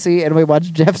Holden's Lassie and we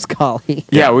watched Jeff's Collie.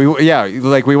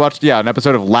 we watched an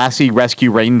episode of Lassie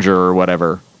Rescue Ranger or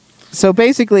whatever. So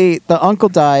basically, the uncle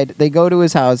died. They go to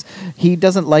his house. Jeff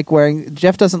doesn't like wearing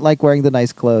the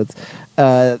nice clothes.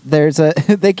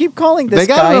 They keep calling this They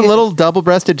got guy him a little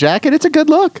double-breasted jacket. It's a good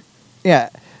look. Yeah.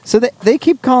 So they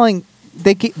keep calling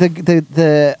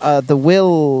the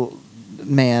will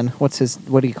man. What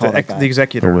do you call that guy? the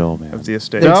executor The will man. of the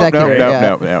estate. The No,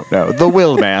 executor, no. The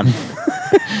Will Man.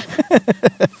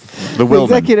 The Will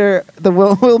Man. executor, the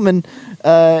Willman.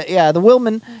 The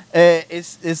Willman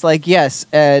is like, yes,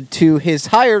 to his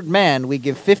hired man we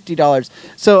give $50.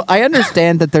 So I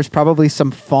understand that there's probably some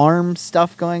farm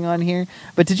stuff going on here,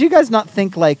 but did you guys not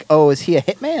think like, oh, is he a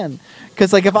hitman?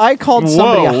 Because like if I called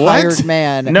somebody Whoa, a what? hired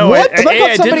man, No, If I called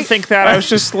didn't somebody- think that. I was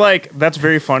just like, that's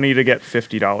very funny to get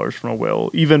 $50 from a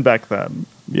will, even back then.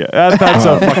 Yeah, that's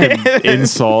a fucking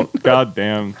insult. God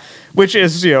damn. Which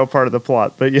is, part of the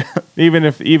plot. But yeah. Even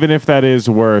if that is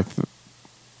worth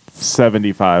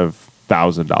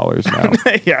 $75,000 now.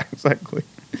 Yeah, exactly.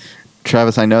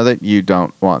 Travis, I know that you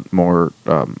don't want more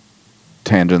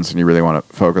tangents and you really want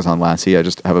to focus on Lassie. I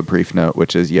just have a brief note,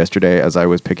 which is yesterday as I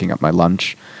was picking up my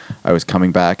lunch, I was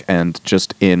coming back and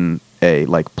just in a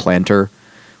planter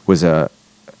was a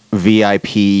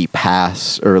VIP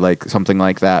pass or something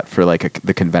like that for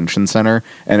the convention center,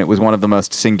 and it was one of the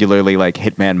most singularly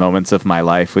Hitman moments of my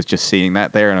life was just seeing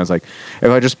that there, and I was like,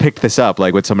 if I just picked this up,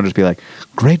 would someone just be like,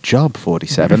 great job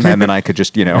 47, and then I could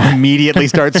just immediately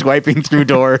start swiping through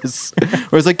doors.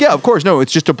 Where it's like, yeah, of course, no,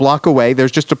 it's just a block away,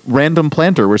 there's just a random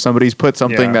planter where somebody's put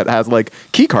something Yeah. that has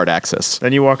key card access.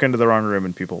 Then you walk into the wrong room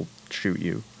and people shoot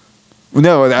you.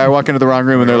 No, I walk into the wrong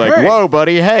room and they're like, whoa,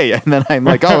 buddy, hey. And then I'm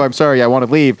like, oh, I'm sorry, I want to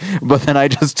leave. But then I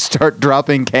just start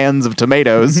dropping cans of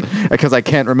tomatoes because I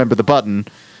can't remember the button.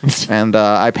 And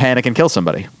I panic and kill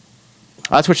somebody.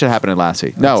 That's what should happen in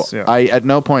Lassie. No, Yeah. I at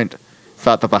no point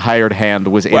thought that the hired hand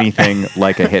was anything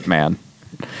like a hitman.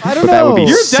 I don't But that would know. be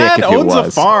Your sick dad if it owns a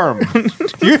was. farm.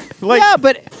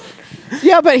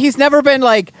 Yeah, but he's never been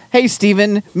like, hey,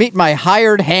 Steven, meet my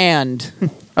hired hand.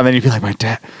 And then you'd be like,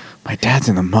 my dad's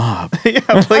in the mob.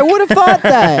 I would have thought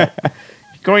that.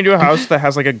 going to a house that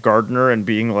has like a gardener and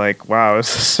being like, "Wow, is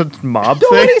this a mob No,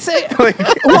 thing?" what do you say?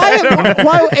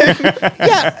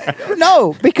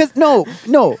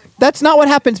 No, that's not what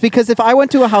happens. Because if I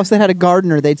went to a house that had a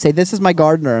gardener, they'd say, "This is my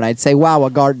gardener," and I'd say, "Wow, a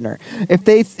gardener." If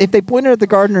they pointed at the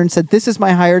gardener and said, "This is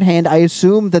my hired hand," I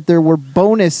assume that there were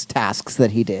bonus tasks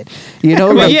that he did. You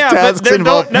know, like, Yeah, but tasks they're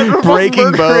involve never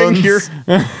breaking murdering bones.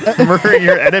 murdering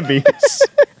your enemies.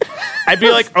 I'd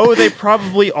be like, "Oh, they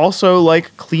probably also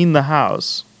like clean the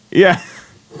house." Yeah.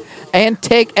 and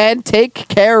take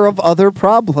care of other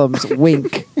problems.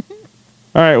 Wink.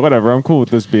 All right, whatever. I'm cool with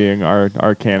this being our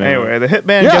canon. Anyway, the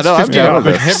hitman Yeah, gets no, I'm down $50.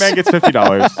 with the hitman gets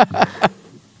 $50.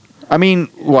 I mean,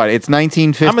 what? It's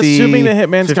 1950. I'm assuming the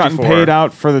hitman's gotten 54. paid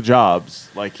out for the jobs.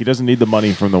 Like he doesn't need the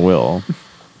money from the will,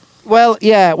 Well,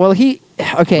 yeah. Well, he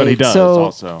okay. but he does so,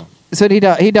 also. So he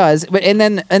does. But and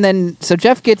then so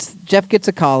Jeff gets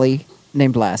a collie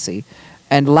named Lassie,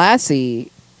 and Lassie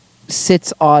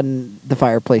sits on the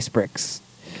fireplace bricks,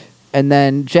 and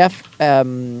then Jeff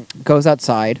goes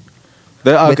outside.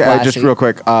 with Okay, just Lassie. real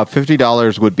quick.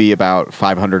 $50 would be about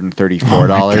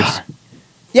 $534.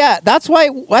 Yeah, that's why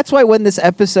when this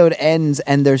episode ends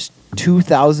and there's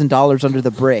 $2,000 under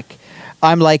the brick,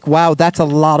 I'm like, wow, that's a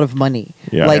lot of money.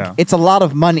 Yeah. Like Yeah. it's a lot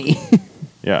of money.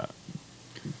 Yeah.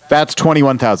 That's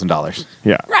 $21,000.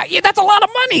 Yeah. Right, yeah, that's a lot of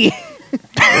money.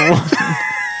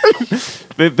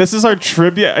 This is our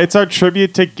tribute. It's our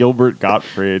tribute to Gilbert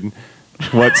Gottfried.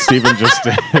 What Steven just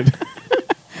did.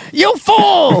 You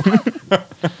fool!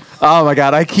 Oh my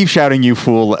god, I keep shouting "you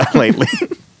fool" lately.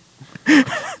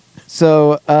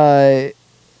 So, the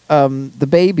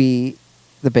baby.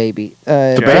 The Jeff-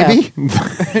 baby?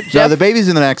 No, the baby's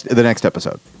in the next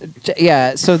episode.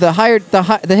 Yeah. So the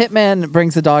hitman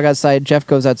brings the dog outside. Jeff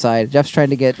goes outside. Jeff's trying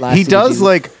to get Lassie. He does to do-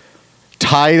 like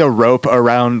tie the rope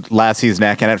around Lassie's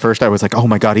neck, and at first I was like, "Oh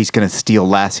my god, he's gonna steal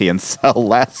Lassie and sell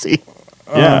Lassie."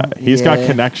 Yeah, he's got yeah.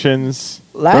 connections.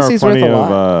 Lassie's There are plenty worth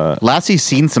a of, Lassie's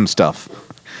seen some stuff.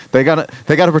 They gotta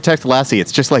protect Lassie.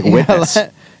 It's just like Witness.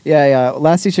 Yeah.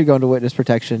 Lassie should go into witness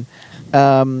protection.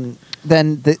 Then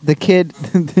the kid.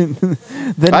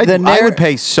 I would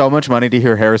pay so much money to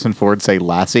hear Harrison Ford say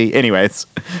Lassie. Anyways,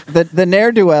 The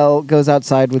ne'er-do-well goes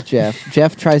outside with Jeff.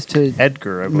 Jeff tries to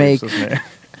Edgar, I believe Make- is his name.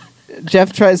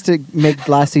 Jeff tries to make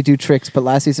Lassie do tricks, but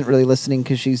Lassie isn't really listening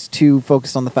because she's too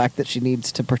focused on the fact that she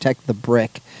needs to protect the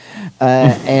brick,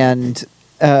 and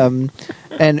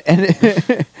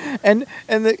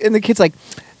the kid's like,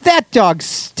 "That dog's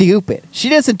stupid. She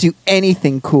doesn't do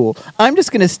anything cool. I'm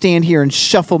just gonna stand here and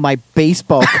shuffle my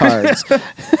baseball cards."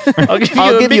 I'll give you,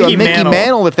 I'll a, give Mickey you a Mickey Mantle.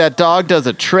 Mantle if that dog does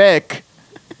a trick.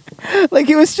 Like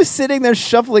he was just sitting there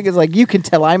shuffling. It's like, you can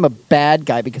tell I'm a bad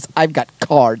guy because I've got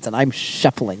cards and I'm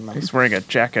shuffling them. He's wearing a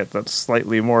jacket that's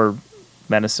slightly more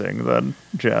menacing than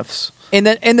Jeff's. In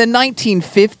the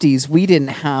 1950s, we didn't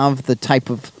have the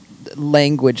type of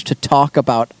language to talk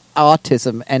about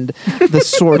autism and the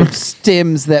sort of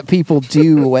stims that people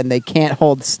do when they can't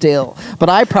hold still. But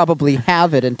I probably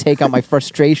have it and take out my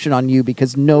frustration on you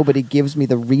because nobody gives me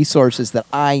the resources that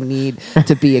I need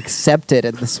to be accepted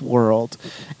in this world.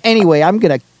 Anyway, I'm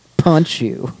gonna punch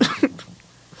you.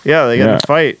 Yeah, they get in Yeah. a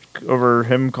fight over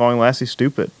him calling Lassie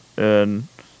stupid, and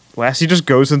Lassie just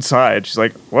goes inside. She's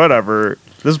like, "Whatever,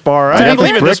 this bar, I got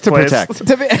believe this in brick this to place." protect.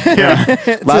 To be-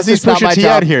 This Lassie's is not Pusha my T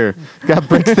job. out here. Got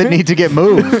bricks that need to get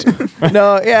moved.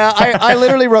 No, yeah, I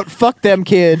literally wrote "fuck them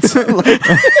kids."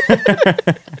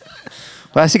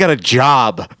 Lassie got a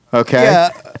job, okay? Yeah,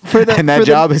 And that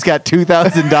job has got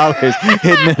 $2,000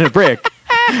 hidden in a brick.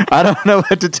 I don't know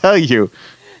what to tell you.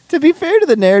 To be fair to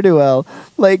the ne'er-do-well,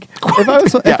 like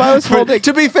if I was holding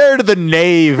To be fair to the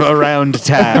knave around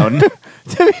town.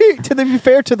 to be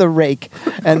fair to the rake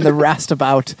and the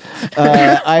roustabout,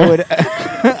 I would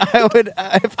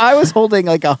if I was holding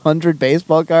like 100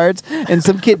 baseball cards and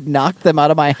some kid knocked them out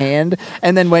of my hand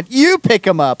and then went, "You pick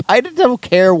them up." I don't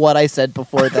care what I said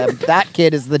before them. That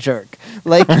kid is the jerk.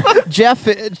 Like Jeff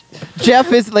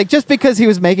is like, just because he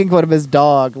was making fun of his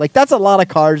dog, like that's a lot of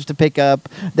cards to pick up.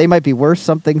 They might be worth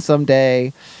something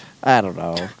someday. I don't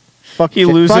know. Fuck He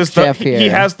fuck loses. Jeff He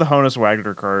here. has the Honus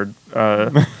Wagner card.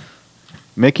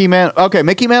 Mickey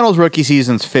Mantle's rookie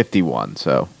season's 51,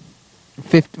 so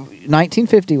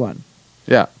 1951.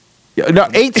 yeah. No,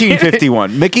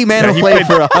 1851. Mickey Mantle he played played-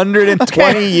 for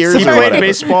 120 years He or played whatever.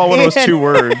 baseball when it was two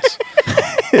words.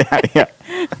 Yeah.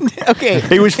 Okay.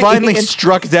 He was finally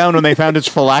struck down when they found his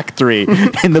phylactery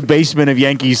in the basement of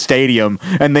Yankee Stadium,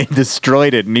 and they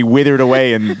destroyed it, and he withered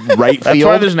away in right That's field.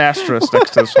 why there's an asterisk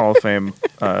next to his Hall of Fame.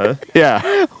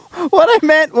 Yeah. What I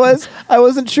meant was, I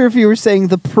wasn't sure if you were saying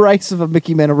the price of a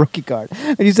Mickey Mantle rookie card,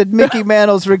 and you said Mickey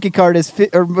Mantle's rookie card is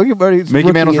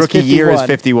Mickey Mantle's rookie year is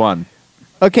 51.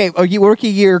 Okay, rookie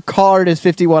year card is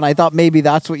 51. I thought maybe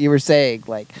that's what you were saying.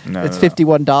 Like No, it's no.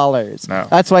 $51. No.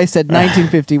 That's why I said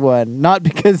 1951, not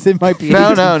because it might be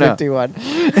No. 1851.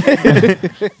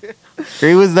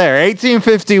 He was there,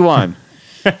 1851.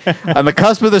 On the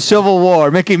cusp of the Civil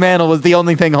War, Mickey Mantle was the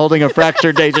only thing holding a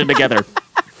fractured nation together.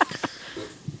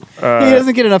 He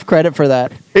doesn't get enough credit for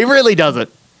that. He really doesn't.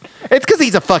 It's because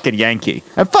he's a fucking Yankee.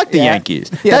 And fuck the Yeah.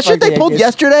 Yankees. Yeah, that fuck shit they the pulled Yankees.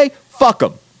 yesterday, fuck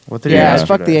them. What did he do Yeah, yesterday?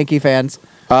 fuck the Yankee fans.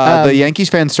 The Yankees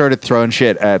fans started throwing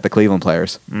shit at the Cleveland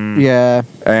players. Yeah.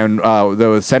 And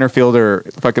the center fielder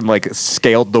fucking like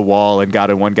scaled the wall and got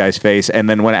in one guy's face, and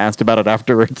then when asked about it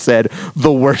afterwards, said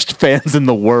the worst fans in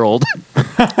the world.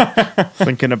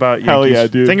 Thinking about Yankees. Hell yeah,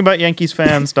 dude. Thinking about Yankees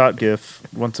fans.gif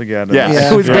once again. Yeah,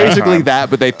 Yeah. it was Yeah. basically that,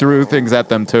 but they threw things at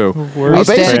them too. Worst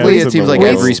Basically, fans it seems in like the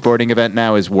every world. sporting event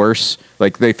now is worse.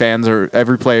 Like the fans are,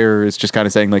 every player is just kind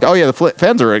of saying like, "Oh yeah, the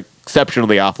fans are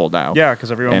exceptionally awful now." Yeah,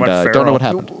 because everyone and went feral. don't know what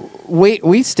happened.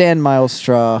 We stand Miles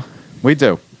Straw. We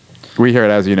do. We hear it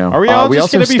as you know. Are we all we just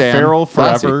also going to be stand feral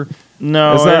Lassie. forever?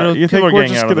 No, Is that- I don't- you think people are we're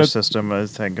getting just out of the gonna- system, I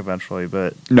think, eventually.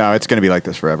 But No, it's going to be like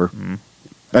this forever.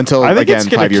 Until I think again it's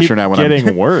going 5 to years keep from now when getting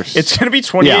I'm worse. it's going to be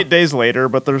 28 Yeah. days later,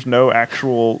 but there's no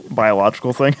actual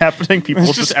biological thing happening. People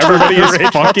It's just everybody everybody is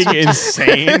fucking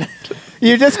insane.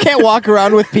 You just can't walk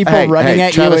around with people Hey, running hey,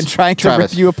 at you Travis, and trying to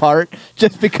Travis. rip you apart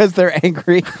just because they're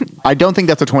angry. I don't think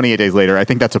that's a 28 days later. I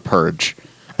think that's a purge.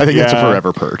 I think that's a Yeah.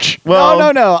 forever purge.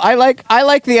 Well, No. I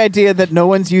like the idea that no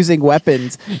one's using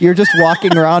weapons. You're just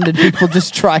walking around and people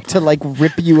just try to like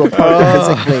rip you apart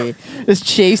physically, just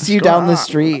chase you down the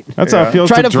street. That's how it feels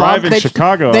to drive in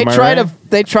Chicago. They am I try right?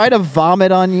 they try to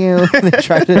vomit on you. They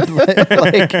try to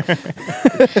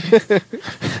like.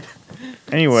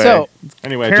 Anyway, So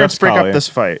Anyway, parents Jeff's break calling. up this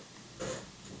fight,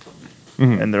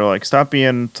 and they're like, "Stop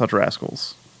being such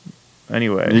rascals."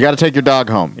 Anyway, You got to take your dog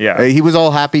home. Yeah. He was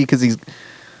all happy because he's,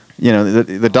 you know,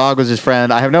 the dog was his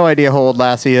friend. I have no idea how old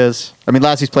Lassie is. I mean,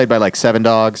 Lassie's played by like 7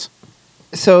 dogs.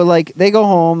 so like they go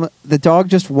home. The dog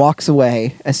just walks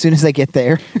away as soon as they get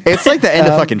there. It's like the end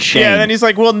of fucking Shane. yeah, and then he's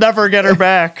like, "We'll never get her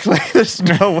back. Like, there's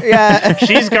no way. Yeah.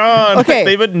 She's gone." Okay.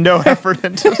 They put no effort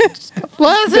into it.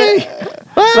 Lassie!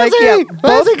 Like yeah,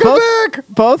 Lassie, come back!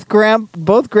 both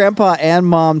grandpa and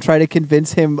mom try to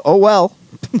convince him. Oh well,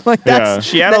 like Yeah. that's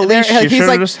She had a they're- leash. You he's should've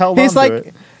like, just held he's on like, to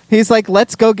it. He's like,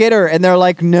 let's go get her, and they're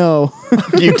like, no.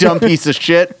 You dumb piece of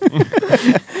shit.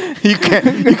 You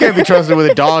can't be trusted with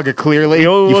a dog, clearly.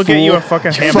 We'll get you fool. a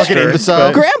fucking You hamster. fucking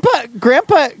imbecile.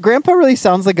 Grandpa really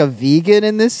sounds like a vegan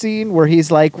in this scene, where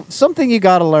he's like, something you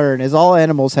got to learn is all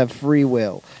animals have free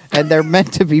will, and they're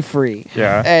meant to be free.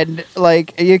 Yeah. and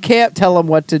like you can't tell them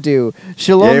what to do.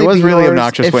 She'll Yeah, only it was be really yours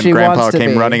obnoxious if when she Grandpa wants to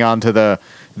came be. running onto the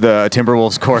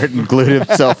Timberwolves court and glued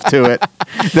himself to it.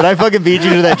 Did I fucking beat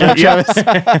you to that joke, Travis?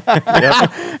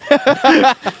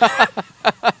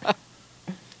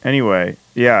 Anyway,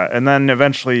 yeah, and then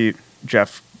eventually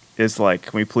Jeff is like,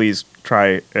 "Can we please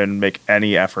try and make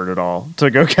any effort at all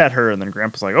to go get her?" And then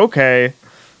Grandpa's like, "Okay,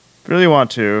 really want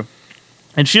to,"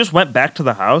 and she just went back to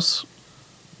the house.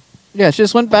 Yeah, she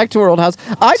just went back to her old house.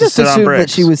 I just sit on assumed that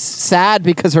bricks. she was sad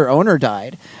because her owner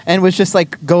died, and was just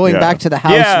like going Yeah. back to the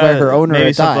house where her owner maybe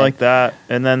had something died. like that.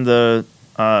 And then the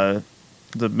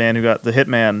man who got the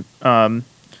hitman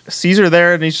sees her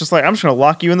there, and he's just like, "I'm just gonna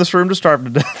lock you in this room to starve to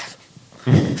death.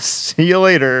 See you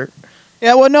later."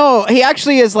 Yeah, well, no, he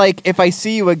actually is like, if I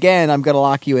see you again, I'm gonna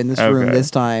lock you in this room Okay. this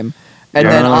time, and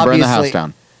Yeah, then I'm gonna burn obviously, the house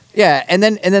down. yeah, and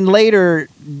then later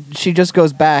she just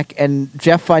goes back, and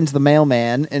Jeff finds the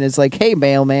mailman and is like, "Hey,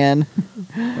 mailman,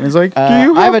 And he's like, "Do I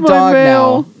you have a my dog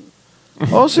mail?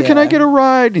 Also, can I Yeah. get a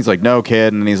ride?" And he's like, "No,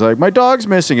 kid." And he's like, "My dog's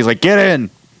missing." He's like, "Get in.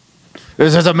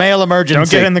 This is a mail emergency."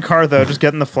 Don't get in the car though. Just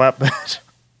get in the flatbed.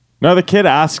 No, the kid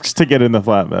asks to get in the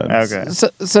flatbed. Okay.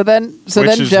 So then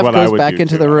Which is Jeff what I goes would back do,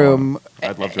 into too. the room,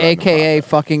 I'd love to ride in the aka flatbed.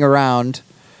 fucking around,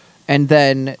 and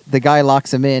then the guy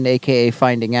locks him in, aka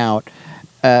finding out.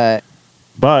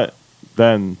 But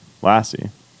then Lassie.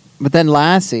 But then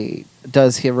Lassie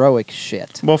does heroic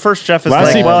shit. Well, first Jeff is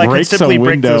Lassie like, "Well, I can breaks simply a break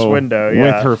window this window."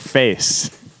 Yeah. with her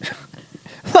face.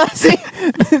 Lassie,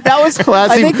 that was.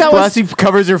 Lassie, I think that was. Lassie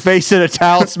covers her face in a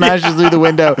towel, smashes through the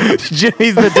window.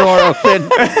 Jimmy's the door open.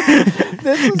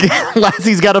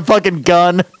 Lassie's got a fucking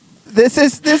gun. This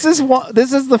is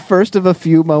the first of a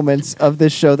few moments of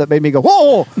this show that made me go,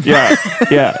 whoa! Yeah,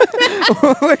 yeah.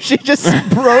 Where she just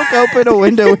broke open a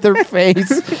window with her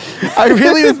face. I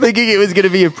really was thinking it was going to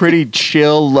be a pretty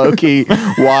chill, low-key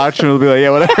watch, and it'll be like, yeah,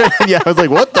 whatever. Yeah, I was like,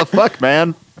 what the fuck,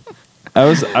 man? I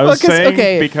was Well, 'cause- saying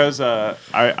okay. because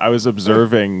I was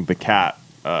observing the cat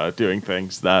doing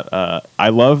things that I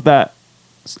love that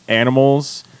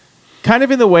animals, kind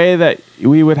of in the way that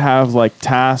we would have like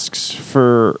tasks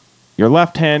for your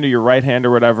left hand or your right hand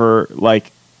or whatever.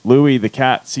 Like Louis the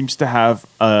cat seems to have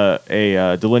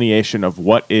a delineation of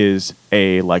what is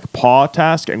a like paw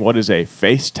task and what is a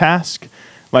face task.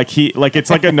 Like it's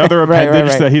like another Right,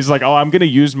 appendage right. that he's like, oh, I'm going to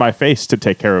use my face to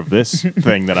take care of this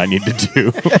thing that I need to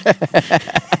do.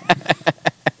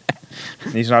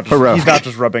 He's not Heroic.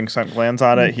 just rubbing scent glands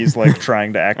on it. He's like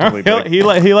trying to actively.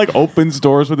 he like opens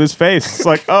doors with his face. It's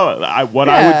like, oh, I would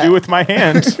Yeah. do with my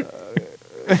hand,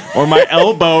 or my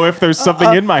elbow if there's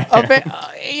something in my hand.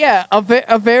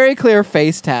 A very clear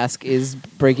face task is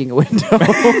breaking a window.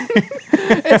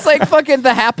 It's like fucking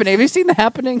The Happening. Have you seen The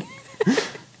Happening?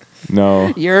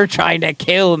 No, You're trying to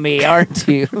kill me, aren't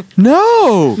you?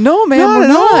 No. No, man, Not we're at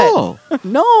not. all.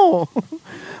 No.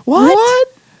 What?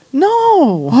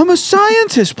 No. I'm a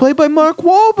scientist played by Mark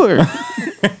Wahlberg.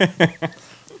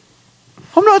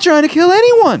 I'm not trying to kill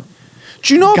anyone.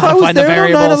 Do you know if Gotta I was find the there,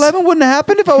 variables. 9/11 wouldn't have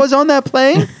happened if I was on that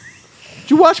plane?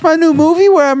 Did you watch my new movie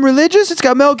where I'm religious? It's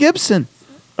got Mel Gibson.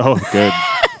 oh, good.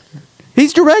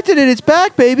 He's directed it. It's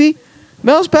back, baby.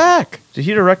 Mel's back. Did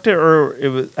he direct it, or it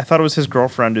was? I thought it was his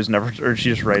girlfriend who's never, or did she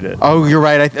just write it? Oh, you're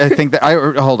right. I think that.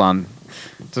 Hold on.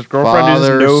 It's his girlfriend who has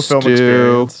Father no film Stu.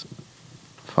 experience.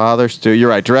 Father Stu. You're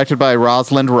right. Directed by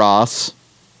Rosalind Ross.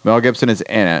 Mel Gibson is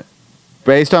in it.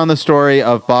 Based on the story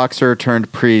of boxer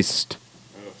turned priest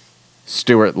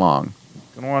Stuart Long.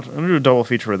 I'm gonna do a double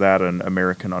feature with that and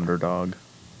American Underdog.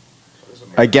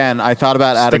 Again, I thought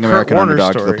about It's adding the Kurt American Warner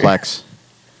Underdog to the story. Plex,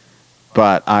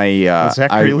 but I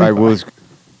Zachary Levi.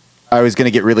 I was going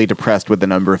to get really depressed with the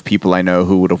number of people I know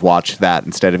who would have watched that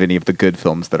instead of any of the good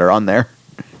films that are on there.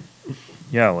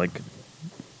 Yeah, like.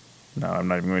 No, I'm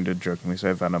not even going to jokingly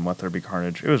say Venom. Let There Be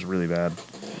Carnage. It was really bad.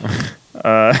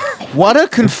 What a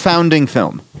confounding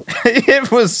film!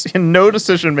 It was. No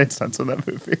decision made sense in that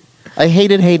movie. I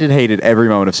hated every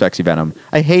moment of Sexy Venom.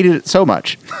 I hated it so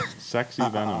much. Sexy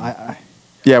Venom.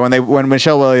 Yeah, when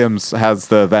Michelle Williams has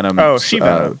the Venom. Oh, She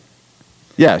Venom.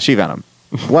 Yeah, She Venom.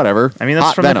 Whatever. I mean, that's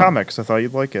Hot from Venom. the comics. I thought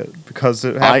you'd like it because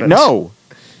it I happens. know.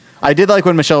 I did like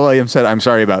when Michelle Williams said, "I'm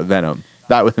sorry about Venom."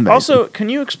 That was amazing. Also, can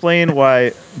you explain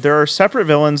why there are separate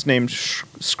villains named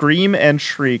Scream and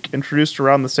Shriek introduced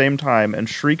around the same time, and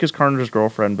Shriek is Carnage's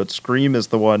girlfriend, but Scream is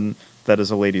the one that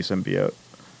is a lady symbiote?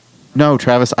 No,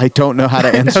 Travis, I don't know how to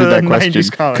answer that The question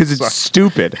 90s comics, because it's sorry.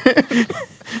 stupid.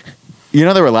 You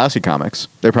know, there were Lassie comics.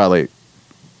 They're probably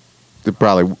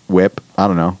Whip. I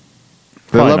don't know.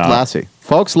 They Probably loved not. Lassie.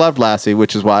 Folks loved Lassie,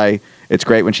 which is why it's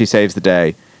great when she saves the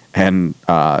day and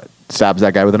stabs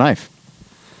that guy with a knife.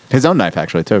 His own knife,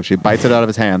 actually, too. She bites it out of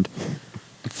his hand,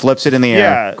 flips it in the air,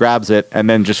 Yeah. grabs it, and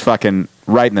then just fucking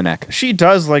right in the neck. She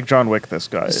does like John Wick, this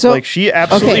guy. So- like, she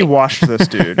absolutely okay. washed this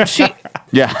dude. She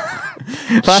Yeah.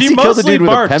 Lassie She killed the mostly dude with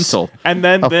a barks, pencil. and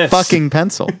then A this. fucking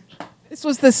pencil. This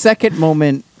was the second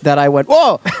moment that I went,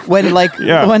 whoa, when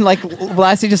Yeah.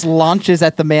 Lassie just launches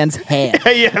at the man's hand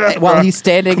Yeah, that's while right. he's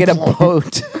standing in a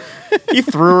boat. He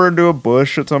threw her into a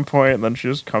bush at some point, and then she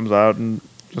just comes out and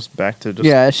just back to just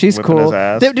Yeah, she's whipping cool. his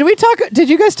ass. Did we talk? Did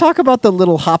you guys talk about the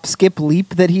little hop, skip, leap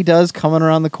that he does coming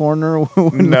around the corner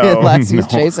when No. Lassie's No.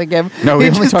 chasing him? No, we He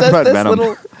only just talked does about this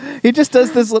Venom. He just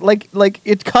does this like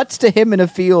it cuts to him in a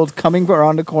field coming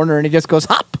around a corner, and he just goes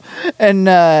hop. And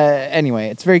anyway,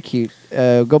 it's very cute.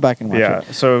 Go back and watch Yeah,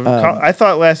 it. so I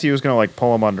thought Lassie was gonna like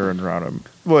pull him under and drown him.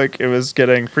 Like, it was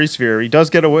getting pretty severe. He does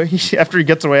get away after he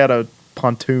gets away at a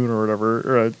pontoon or whatever,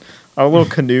 or a little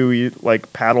canoe. He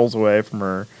like paddles away from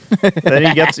her. Then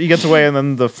he gets away, and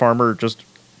then the farmer just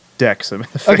decks him in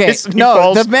the Okay, face. and he no,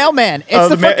 falls- the mailman. It's Oh,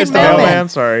 the fucking it's the mailman. mailman.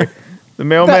 Sorry, the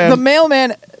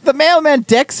mailman. The mailman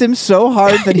decks him so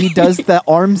hard that he does the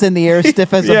arms in the air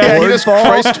stiff as a yeah, he board just fall.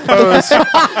 Christ pose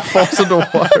falls into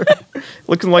water,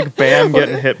 looking like Bam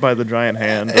getting hit by the giant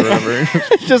hand or whatever.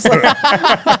 Just like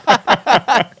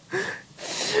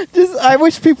just I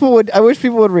wish people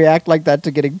would react like that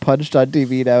to getting punched on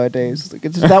TV nowadays. Like,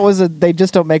 they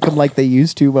just don't make him like they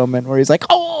used to moment where he's like,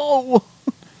 oh.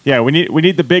 Yeah, we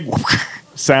need the big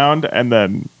sound and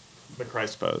then the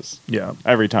Christ pose Yeah,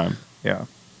 every time. yeah,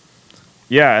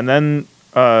 yeah, and then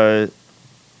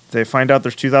they find out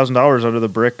there's $2,000 under the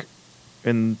brick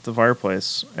in the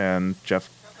fireplace, and Jeff.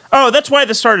 Oh, that's why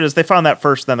this started. Is they found that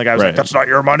first. Then the guy was Right. like, "That's not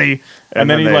your money," And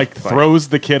then he they, like throws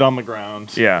the kid on the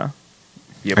ground. Yeah.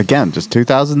 Again, just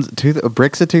 2000s.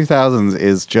 Bricks of 2000s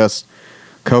is just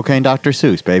cocaine Dr.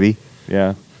 Seuss, baby.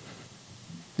 Yeah.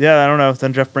 Yeah, I don't know.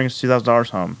 Then Jeff brings $2,000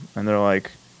 home, and they're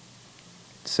like,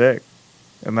 "Sick,"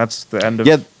 and that's the end of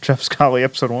Yeah. Jeff Scully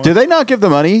episode 1. Did they not give the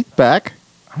money back?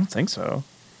 I don't think so.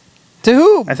 To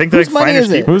who? I think they whose like, money fined his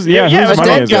is it? people. Who's- yeah, whose it was money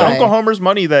Uncle- is it was it? Uncle Homer's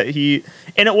money that he,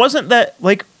 and it wasn't that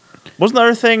like, wasn't the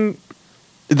other thing?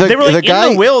 They were like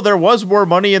in the will there was more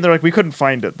money, and they're like we couldn't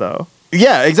find it though.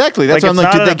 Yeah, exactly. That's Like, what I'm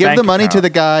it's like. not Did in they a give the bank money to account. the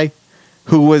guy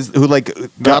who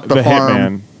got the farm?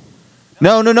 hitman.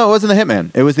 No, it wasn't the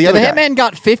hitman. It was the Yeah, other the guy. hitman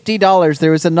got $50.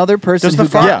 There was another person Does who the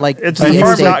farm got like it's and the he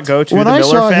farm was not like, go to when the I Miller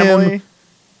saw family?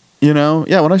 him,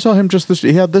 when I saw him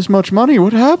he had this much money.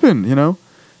 What happened?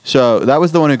 So that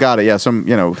was the one who got it. Yeah, some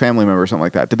family member or something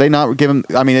like that. Did they not give him?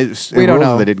 I mean, we don't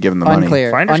know. They did give him the money.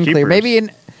 Unclear. Keepers. Maybe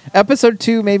in episode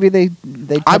 2, maybe they.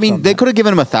 I mean, they could have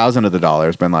given him 1,000 of the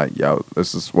dollars. Been like, yo,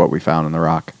 this is what we found in the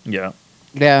rock. Yeah.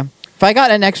 Yeah. If I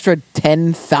got an extra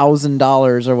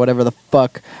 $10,000 or whatever the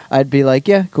fuck, I'd be like,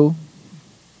 yeah, cool.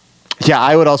 Yeah,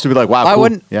 I would also be like, wow, I cool.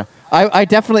 wouldn't. Yeah. I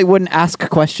definitely wouldn't ask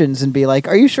questions and be like,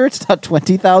 "Are you sure it's not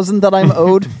 20,000 that I'm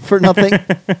owed for nothing?"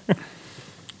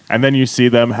 And then you see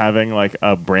them having like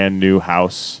a brand new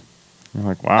house. You're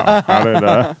like, wow, how did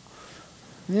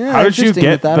Yeah, how did you interesting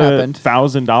get that the happened?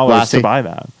 $1,000 Lassie. to buy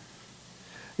that?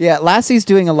 Yeah, Lassie's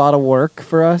doing a lot of work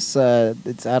for us.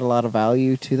 It's add a lot of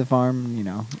value to the farm.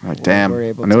 Like, damn. we're I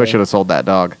able knew I to- should have sold that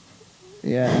dog.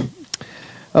 Yeah.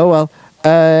 Oh well.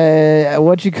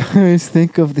 What'd you guys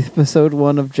think of the episode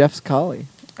 1 of Jeff's Collie?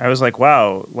 I was like,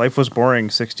 wow, life was boring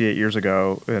 68 years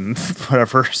ago in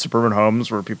whatever suburban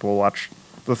homes where people watch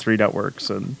the 3 networks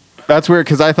and That's weird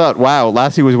because I thought, wow,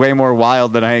 Lassie was way more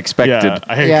wild than I expected.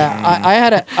 Yeah, I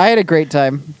had a great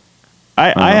time.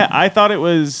 I thought it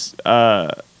was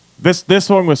this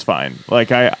one was fine.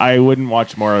 Like I wouldn't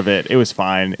watch more of it. It was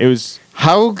fine. It was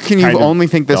How can you Kind of only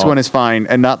think this dull. one is fine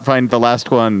and not find the last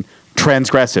one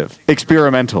transgressive,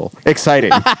 experimental,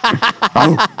 exciting?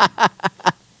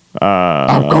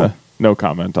 Go. no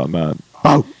comment on that.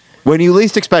 Oh, when you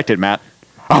least expect it, Matt.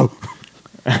 Oh,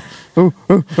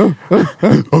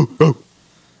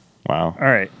 Wow. all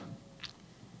right.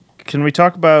 Can we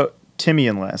talk about Timmy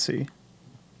and Lassie?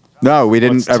 no, we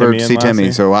didn't What's ever Timmy and see Timmy,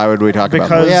 Lassie? so why would we talk about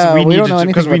Because this? Yeah, we we need don't to know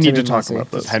anything because we about need Timmy to and talk Lassie.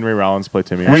 about Does this. Henry Rollins play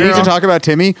Timmy? We need to talk about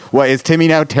Timmy. What is Timmy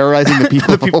now terrorizing the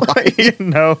people? of Hawaii?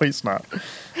 No, he's not.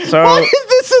 So Why is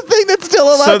this a thing that's still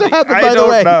allowed to happen? I By the don't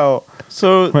way, know.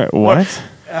 So Wait, what?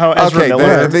 How Ezra okay,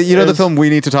 Miller? the is- film we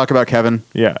need to talk about, Kevin.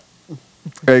 Yeah.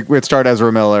 It starred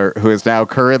Ezra Miller, who is now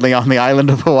currently on the island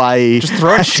of Hawaii, Just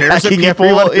throwing chairs at attacking people.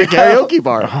 everyone at the Yeah. karaoke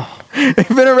bar. They've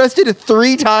been arrested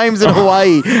 3 times in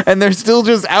Hawaii, and they're still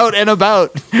just out and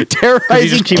about He terrorizing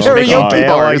just keeps making karaoke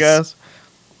bail, I bars. guess.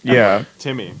 Yeah.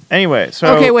 Timmy. Anyway,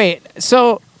 so Okay, wait.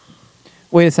 So,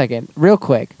 wait a second, real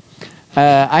quick.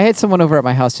 I had someone over at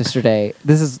my house yesterday.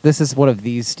 This is one of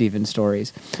these Steven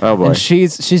stories. Oh, boy. And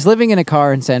she's living in a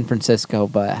car in San Francisco,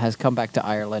 but has come back to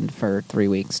Ireland for 3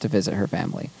 weeks to visit her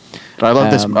family. I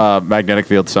love this Um, magnetic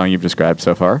field song you've described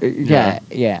so far. Yeah.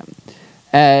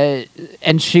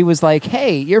 And she was like,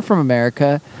 "Hey, you're from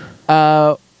America.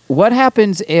 What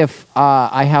happens if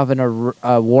I have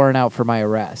a warrant out for my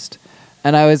arrest?"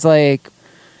 And I was like,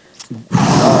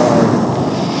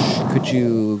 "Could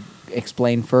you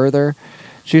explain further?"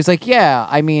 She was like, "Yeah,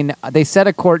 I mean, they set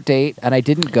a court date and I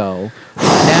didn't go.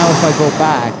 Now if I go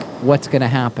back, what's going to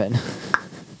happen?"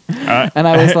 And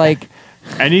I was like,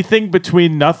 Anything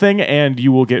between nothing and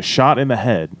you will get shot in the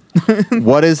head.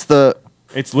 What is the...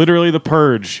 It's literally the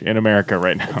purge in America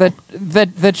right now.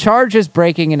 the charge is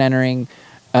breaking and entering.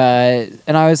 And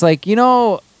I was like,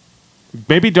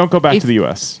 Maybe don't go back If- to the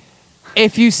U.S.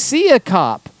 if you see a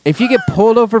cop, if you get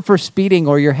pulled over for speeding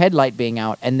or your headlight being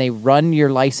out and they run your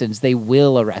license, they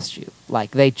will arrest you.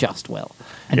 Like, they just will.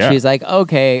 And Yeah. she's like,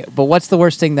 okay, but what's the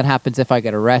worst thing that happens if I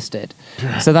get arrested?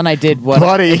 So then I did what...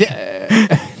 Buddy.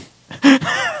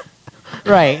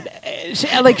 Right.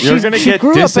 You're going to she get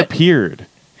grew disappeared.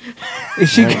 Up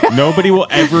she, Nobody will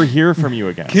ever hear from you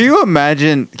again. Can you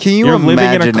imagine... Can you You're living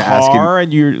in imagine a asking... car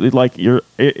and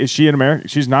is she an American?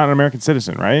 She's not an American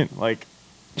citizen, right? Like,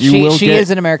 you will she get, is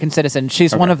an American citizen.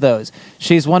 She's Okay. one of those.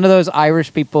 She's one of those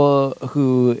Irish people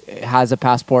who has a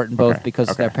passport in both Okay, because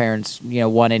okay. their parents,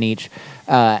 one in each,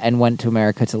 and went to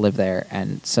America to live there.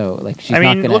 And so, like, she's I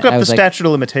not mean, gonna. look up I the was like, statute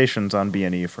of limitations on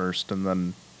B&E first, and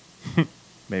then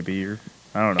maybe you're.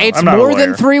 I don't know. It's I'm not a more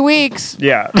than lawyer. 3 weeks.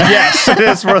 Yeah. Yes, it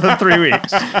is more than 3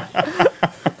 weeks.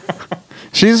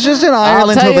 She's just in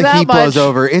Ireland tell till you the that heat blows much.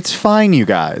 over. It's fine, you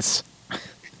guys.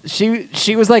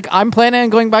 she was like, I'm planning on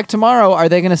going back tomorrow. Are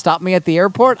they going to stop me at the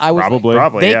airport? I was Probably. like,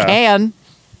 Probably, they yeah. can.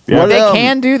 What, They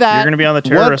can do that. You're going to be on the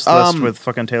terrorist What, list with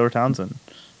fucking Taylor Townsend.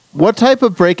 What type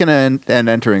of breaking and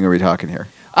entering are we talking here?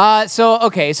 So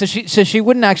she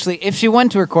wouldn't actually, if she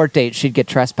went to her court date, she'd get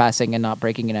trespassing and not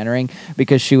breaking and entering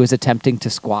because she was attempting to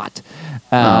squat.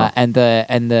 And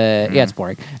the yeah, it's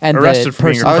boring. And Arrested the for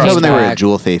being person I was came hoping they were a back-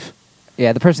 jewel thief.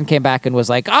 Yeah, the person came back and was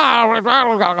like, and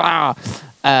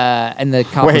the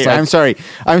cop was Wait, like,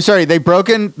 I'm sorry.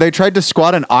 They tried to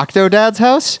squat an Octodad's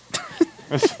house?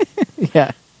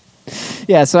 yeah.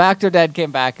 Yeah, so Actor Dad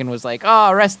came back and was like,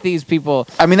 arrest these people.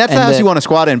 I mean, that's And the house the- you want to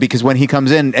squat in because when he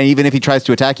comes in, and even if he tries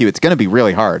to attack you, it's going to be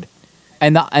really hard.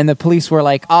 And the police were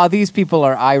like, these people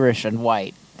are Irish and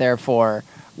white. Therefore,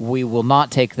 we will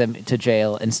not take them to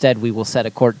jail. Instead, we will set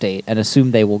a court date and assume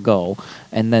they will go.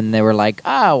 And then they were like,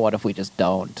 what if we just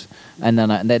don't? And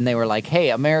then they were like,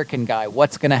 hey, American guy,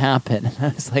 what's going to happen? And I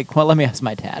was like, well, let me ask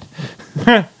my dad.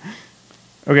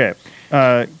 Okay.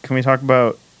 Can we talk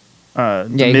about the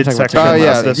Yeah, you can talk about midsection Timmy.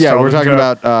 of this We're television talking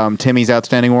show? about Timmy's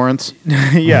outstanding warrants.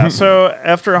 Yeah, so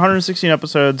after 116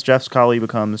 episodes, Jeff Scully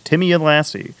becomes Timmy and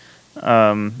Lassie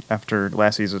after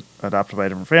Lassie's adopted by a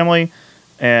different family.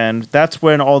 And that's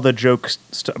when all the jokes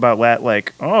about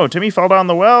Timmy fell down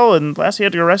the well and Lassie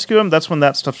had to go rescue him, that's when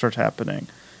that stuff starts happening.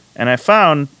 And I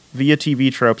found, via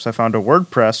TV Tropes, I found a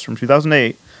WordPress from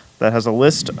 2008 that has a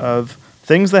list of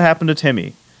things that happened to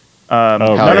Timmy. None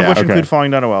of which include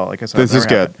falling down a well, like I said. This is never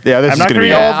good. happened. Yeah, this I'm is not gonna going to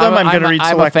be read good. all of them. I'm going to read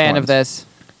I'm select a fan ones. of this.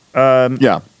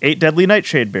 Yeah. 8 deadly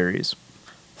nightshade berries.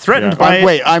 Threatened Yeah. by...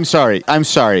 Wait, I'm sorry.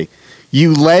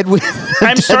 You led with.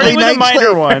 I'm starting with a Deadly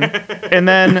minor Nightshade. one. And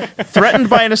then threatened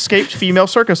by an escaped female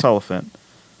circus elephant.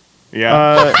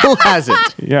 Yeah. Who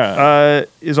hasn't? yeah.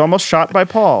 Is almost shot by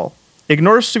Paul.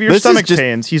 Ignores severe This is stomach just-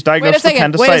 pains. He's Wait a diagnosed with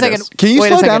second. Wait a appendicitis. second. Can you Wait a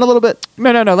slow second. down a little bit?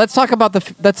 No. Let's talk about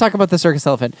the circus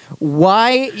elephant.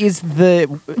 Why is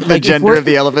the gender of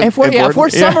the elephant If we're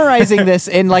important? summarizing this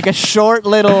in like a short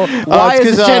little, why it's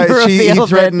is the 'cause, gender of the he elephant?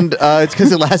 threatened. It's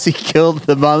because Lassie killed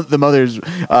the mother's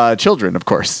children, of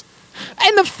course.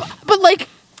 And but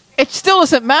it still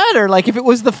doesn't matter. Like if it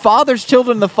was the father's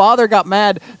children, the father got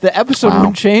mad, the episode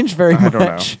wouldn't change very I don't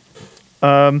much.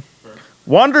 know.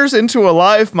 Wanders into a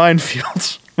live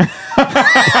minefield.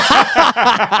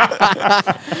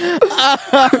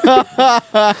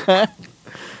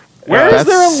 Where is That's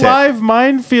there a sick. live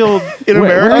minefield In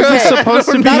Where America? is this supposed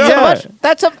to be?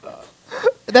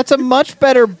 That's a much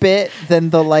better bit than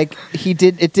the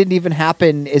it didn't even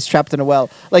happen is trapped in a well.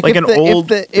 Like Like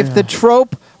if the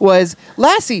trope was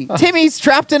Lassie, Timmy's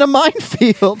trapped in a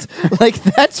minefield,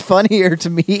 that's funnier to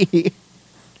me.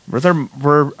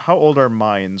 How old are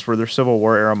mines? Were there Civil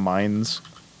War era mines?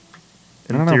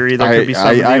 In theory, there could be some.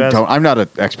 I'm not an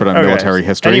expert on military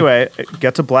history. Anyway,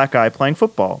 gets a black eye playing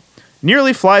football.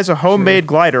 Nearly flies a homemade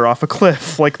glider off a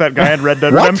cliff, like that guy in Red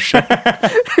Dead Redemption.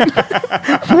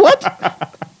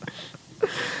 What?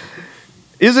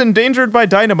 Is endangered by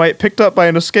dynamite picked up by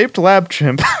an escaped lab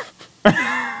chimp.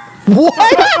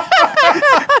 What?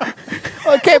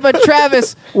 Okay, but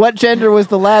Travis, what gender was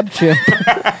the lab chimp?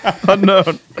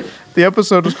 Unknown. The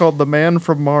episode is called The Man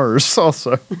from Mars,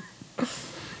 also.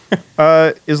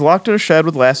 Is locked in a shed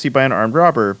with Lassie by an armed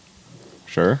robber.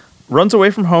 Sure. Runs away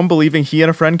from home believing he and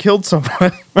a friend killed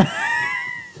someone.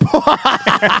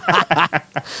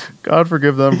 God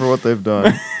forgive them for what they've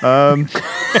done.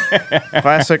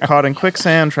 Classic caught in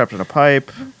quicksand, trapped in a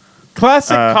pipe.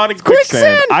 Classic caught in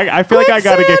quicksand. I feel like I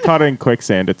got to get caught in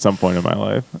quicksand at some point in my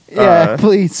life. Yeah,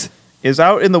 please. Is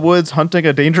out in the woods hunting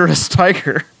a dangerous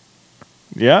tiger.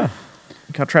 Yeah.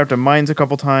 Got trapped in mines a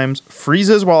couple times.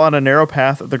 Freezes while on a narrow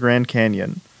path of the Grand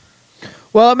Canyon.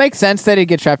 Well, it makes sense that he'd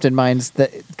get trapped in mines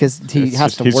because he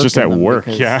has to work. He's just in at them work.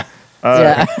 because- Yeah.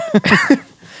 Yeah.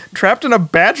 Trapped in a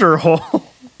badger hole.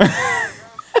 I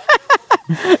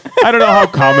don't know how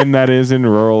common that is in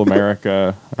rural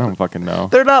America. I don't fucking know.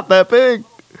 They're not that big.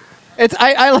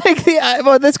 I like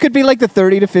this could be like the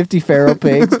 30 to 50 feral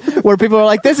pigs where people are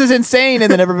like, this is insane.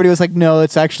 And then everybody was like, no,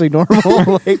 it's actually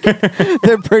normal.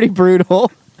 They're pretty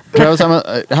brutal. Travis,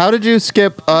 how did you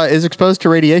skip is exposed to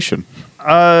radiation?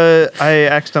 I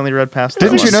accidentally read past that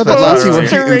Didn't you one. know that Exposed to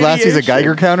Lassie's a radiation.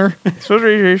 Geiger counter? Exposed to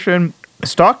radiation.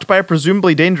 Stalked by a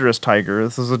presumably dangerous tiger.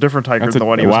 This is a different tiger That's than the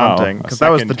one he was wow, hunting. a Because that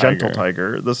was the second gentle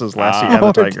tiger. tiger. This is Lassie More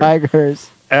and the tiger.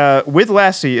 tigers. With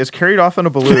Lassie, is carried off in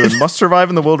a balloon, must survive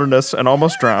in the wilderness, and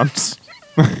almost drowns.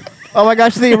 Oh my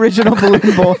gosh, the original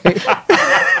Balloon Boy.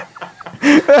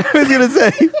 I was gonna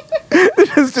say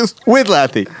it's just with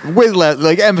Lassie,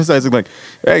 like emphasizing like,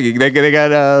 hey, they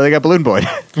got Balloon Boy.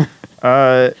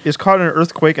 Is caught in an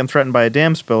earthquake and threatened by a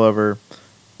dam spillover.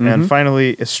 and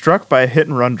finally is struck by a hit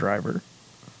and run driver.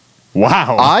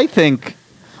 Wow. I think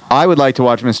I would like to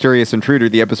watch Mysterious Intruder,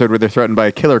 the episode where they're threatened by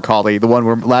a killer collie, the one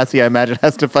where Lassie, I imagine,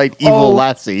 has to fight evil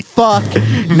Lassie. Fuck.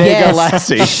 Nega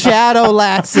Lassie. Shadow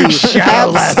Lassie.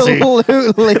 Shadow Lassie.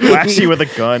 Absolutely. Lassie with a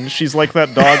gun. She's like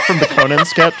that dog from the Conan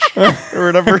sketch or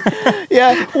whatever.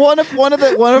 Yeah, one of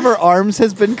her arms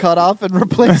has been cut off and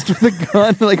replaced with a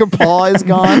gun. Like her paw is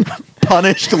gone.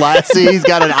 Punished Lassie. He's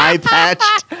got an eye patch.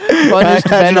 Punished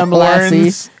Venom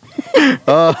Lassie.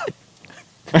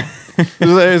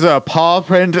 There's a paw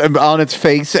print on its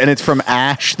face, and it's from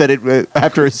ash that it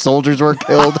after his soldiers were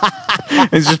killed.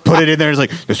 It's just put it in there. It's like,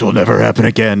 this will never happen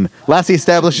again. Lassie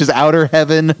establishes outer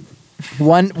heaven.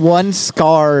 One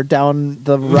scar down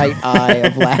the right eye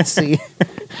of Lassie.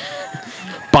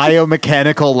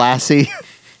 Biomechanical Lassie.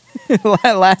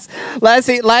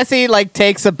 Lassie like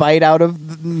takes a bite out of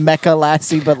Mecha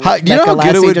Lassie, but You know how Mecha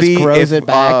good it Lassie would just be grows if it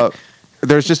back.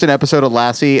 there's just an episode of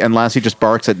Lassie, and Lassie just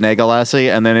barks at Nega Lassie,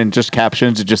 and then in just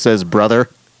captions it just says brother.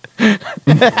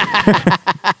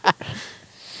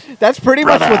 That's pretty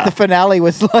much what the finale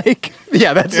was like.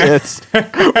 Yeah, that's it.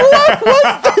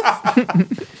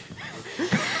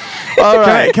 All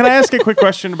right. Can I ask a quick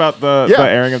question about the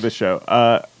airing of the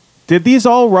show? Did these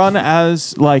all run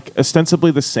as like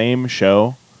ostensibly the same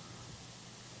show?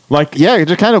 Like Yeah, it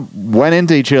just kind of went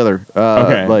into each other.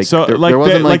 okay, Like, so there like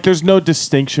wasn't like there's no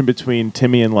distinction between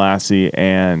Timmy and Lassie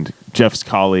and Jeff's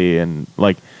collie and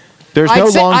like there's no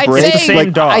long break. It's the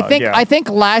same dog. I think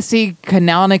Lassie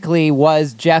canonically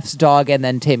was Jeff's dog and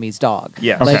then Timmy's dog.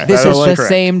 Yes. Like Okay. this That is is the correct.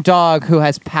 same dog who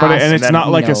has passed. but and it's then, not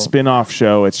you like know, a spin-off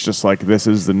show. It's just like this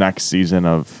is the next season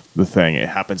of the thing. It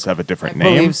happens to have a different I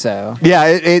name. believe so. Yeah,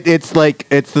 it's like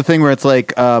it's the thing where it's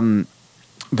like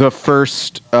the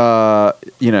first It's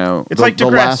like the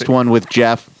Degrassi. last one with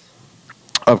Jeff.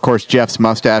 Of course, Jeff's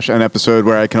mustache, an episode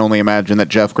where I can only imagine that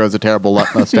Jeff grows a terrible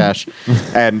mustache,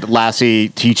 and Lassie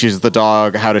teaches the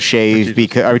dog how to shave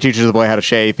or teaches the boy how to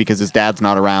shave because his dad's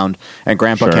not around and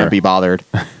Grandpa Sure. can't be bothered.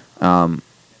 And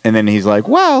then he's like,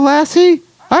 "Wow, Lassie,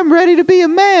 I'm ready to be a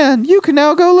man. You can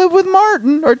now go live with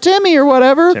Martin or Timmy or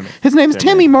whatever. Timmy. His name's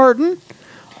Timmy Martin."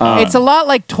 It's a lot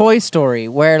like Toy Story,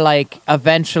 where like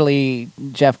eventually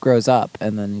Jeff grows up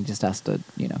and then he just has to,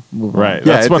 move on. Right.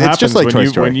 Yeah, That's what it's happens just like when Toy you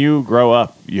Story. when you grow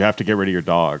up. You have to get rid of your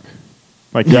dog.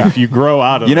 Like if you grow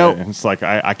out of You know, it, it's like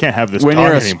I can't have this when dog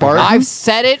you're a anymore. Spartan- I've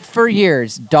said it for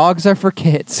years. Dogs are for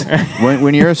kids.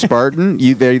 when you're a Spartan,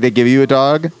 they give you a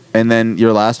dog, and then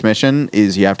your last mission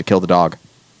is you have to kill the dog.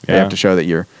 You Yeah. have to show that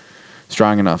you're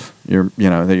strong enough.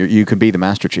 You can be the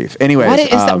Master Chief. Anyways, What is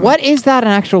that? What is that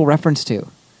an actual reference to?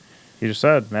 You just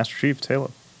said Master Chief Taylor.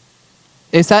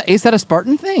 Is that a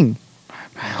Spartan thing?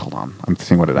 Hold on, I'm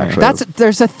seeing what it actually is.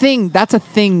 That's a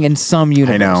thing in some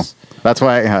universe. I know. That's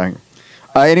why.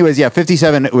 Anyways, yeah,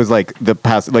 57 was like the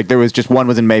past. Like there was just one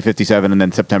was in May 57, and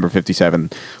then September 57.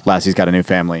 Lassie's got a new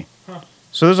family.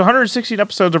 So there's 116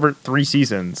 episodes over 3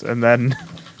 seasons, and then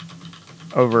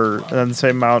the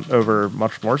same amount over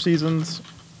much more seasons.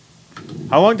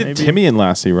 How long did Maybe. Timmy and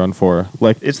Lassie run for?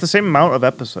 Like It's the same amount of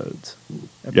episodes,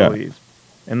 I Yeah. believe.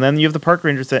 And then you have the Park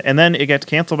Rangers thing, and then it gets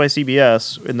canceled by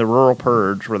CBS in the Rural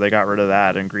Purge, where they got rid of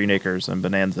that and Green Acres and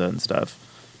Bonanza and stuff.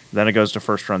 Then it goes to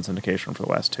first run syndication for the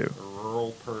last 2.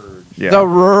 Rural Purge. Yeah, The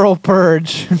Rural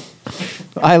Purge.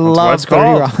 I what love it's 30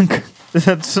 called. Rock.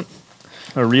 that's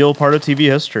a real part of TV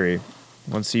history.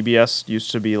 When CBS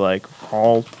used to be like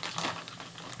all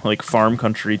like farm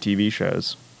country TV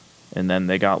shows, and then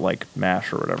they got like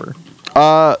MASH or whatever.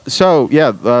 So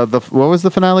yeah, what was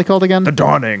the finale called again? The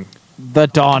Dawning. The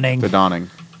Dawning. The Dawning.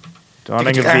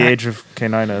 Dawning of the Age of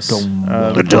Caninus.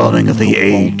 The dawning of the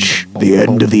age, the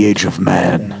end of the age of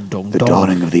man, the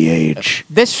dawning of the age.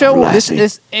 This show, Lassie.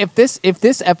 if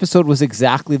this episode was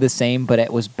exactly the same, but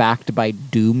it was backed by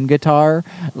Doom guitar,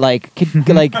 like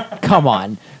come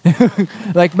on,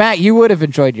 like Matt, you would have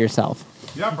enjoyed yourself.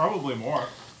 Yeah, probably more.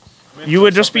 You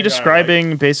would just be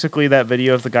describing basically that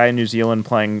video of the guy in New Zealand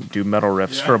playing doom metal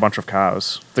riffs Yeah. for a bunch of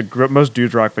cows. The most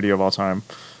dude rock video of all time.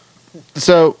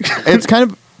 So it's kind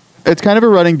of a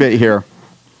running bit here.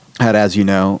 As you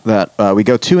know, that we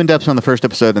go too in depth on the first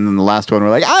episode, and then the last one we're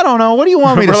like, I don't know, what do you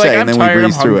want me to We're say? like, I'm and then tired, we I'm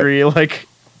breeze through it. hungry. Like,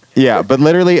 Yeah, but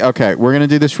literally, okay, we're gonna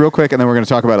do this real quick, and then we're gonna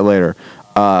talk about it later.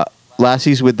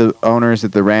 Lassie's with the owners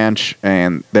at the ranch,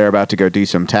 and they're about to go do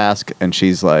some task, and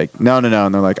she's like, no, and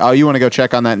they're like, oh, you want to go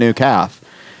check on that new calf?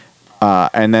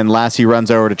 And then Lassie runs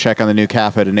over to check on the new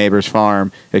calf at a neighbor's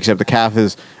farm, except the calf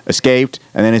has escaped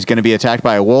and then is going to be attacked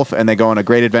by a wolf, and they go on a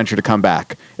great adventure to come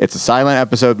back. It's a silent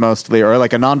episode mostly, or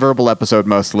like a nonverbal episode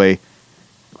mostly.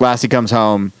 Lassie comes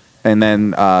home, and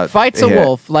then Fights a hit.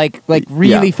 wolf, like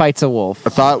really Yeah. fights a wolf. I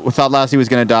thought Lassie was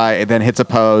going to die, and then hits a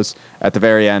pose at the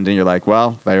very end, and you're like,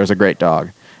 well, there's a great dog.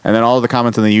 And then all of the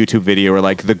comments on the YouTube video were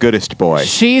like, the goodest boy.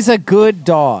 She's a good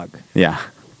dog. Yeah.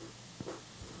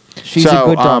 She's a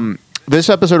good dog. This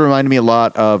episode reminded me a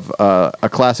lot of a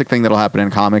classic thing that'll happen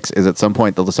in comics is at some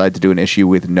point they'll decide to do an issue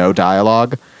with no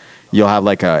dialogue. You'll have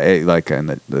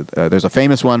there's a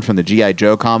famous one from the G.I.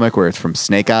 Joe comic where it's from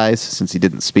Snake Eyes since he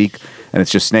didn't speak, and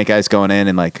it's just Snake Eyes going in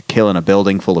and like killing a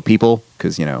building full of people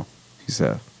because he's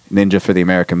a ninja for the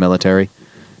American military.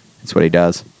 That's what he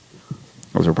does.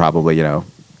 Those were probably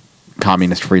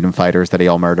communist freedom fighters that he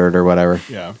all murdered or whatever.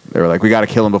 Yeah. They were like, we got to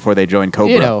kill him before they join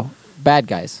Cobra. Bad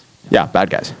guys. Yeah, bad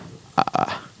guys.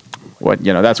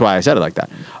 That's why I said it like that.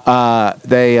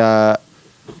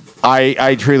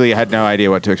 I truly had no idea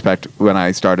what to expect when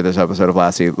I started this episode of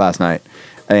Lassie last night,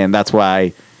 and that's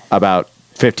why about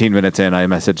 15 minutes in, I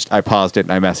paused it,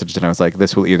 and I messaged, and I was like,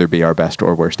 "This will either be our best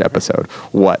or worst episode."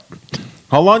 What?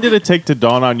 How long did it take to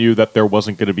dawn on you that there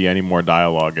wasn't going to be any more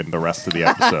dialogue in the rest of the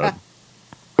episode?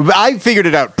 I figured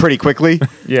it out pretty quickly.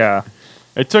 Yeah.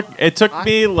 It took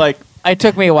me like It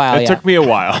took me a while. it took me a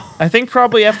while. I think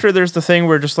probably after there's the thing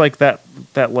where just like that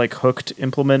like hooked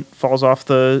implement falls off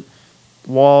the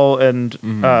wall and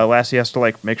Lassie has to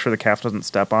like make sure the calf doesn't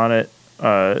step on it.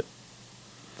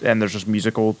 And there's just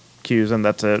musical cues and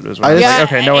that's it. As well. Yeah,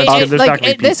 Okay, no one's there's not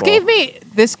gonna be people.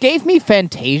 This gave me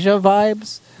Fantasia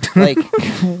vibes, like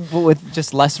with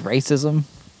just less racism.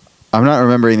 I'm not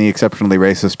remembering the exceptionally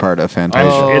racist part of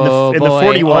Fantasia. In the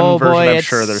 41 version, I'm it's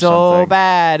sure there's so something.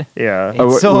 bad. Yeah.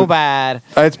 It's so bad.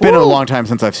 It's been a long time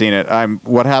since I've seen it.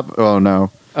 What happened? Oh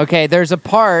no. Okay, there's a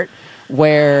part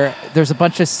where there's a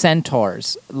bunch of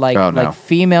centaurs, like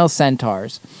female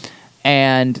centaurs,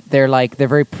 and they're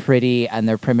very pretty and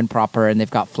they're prim and proper and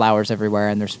they've got flowers everywhere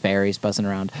and there's fairies buzzing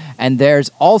around. And there's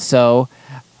also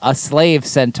a slave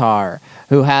centaur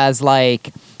who has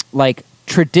like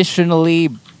traditionally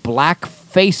black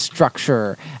face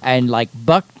structure and like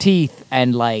buck teeth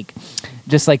and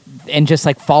just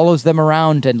follows them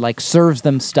around and like serves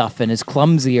them stuff and is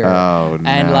clumsier. Oh, no.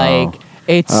 And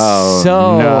it's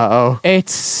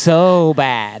it's so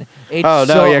bad. It's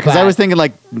because I was thinking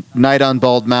like Night on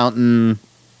Bald Mountain.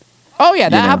 Oh yeah,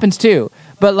 that happens too.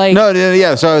 But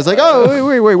So I was like, oh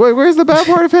wait, where's the bad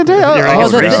part of Fantasia? You're Oh, like, the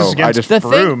it's thing- racist against the thing-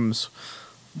 brooms.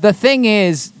 the thing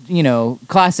is,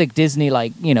 classic Disney, they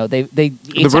The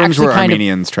it's brooms actually were kind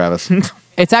Armenians, Travis. of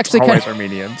it's actually kind Always of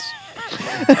Armenians.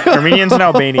 Armenians and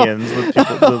Albanians,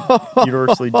 the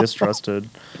universally distrusted.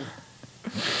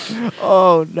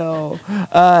 oh no,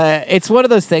 it's one of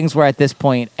those things where at this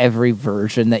point every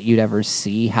version that you'd ever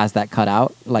see has that cut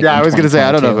out. Like Yeah, in I was going to say,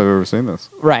 I don't know if 2022. I've ever seen this.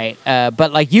 Right,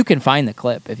 but you can find the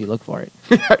clip if you look for it.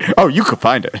 Oh, you could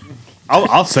find it.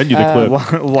 I'll send you the clip.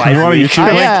 Live You want a leak. YouTube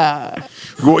link? Yeah.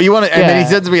 Well, you want to, and then he Yeah.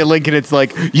 sends me a link, and it's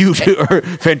like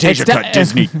Fantasia It's cut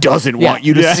Disney doesn't Yeah. want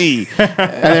you to see. And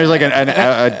there's like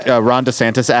a Ron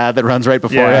DeSantis ad that runs right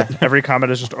before Yeah, it. every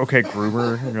comment is just okay,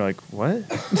 groomer, and you're like, what?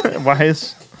 Why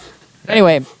is?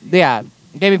 Anyway, yeah,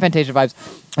 gave me Fantasia vibes.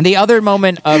 And the other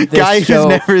moment of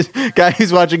this Guy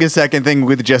who's watching a second thing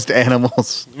with just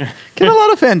animals. Get a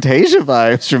lot of Fantasia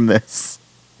vibes from this.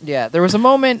 Yeah, there was a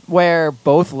moment where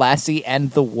both Lassie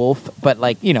and the wolf, but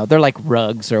they're like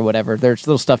rugs or whatever. They're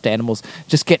little stuffed animals,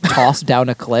 just get tossed down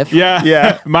a cliff. Yeah,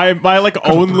 Yeah. My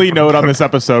only note on this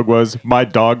episode was my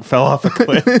dog fell off a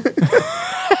cliff.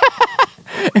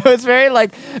 It was very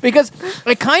because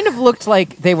it kind of looked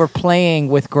like they were playing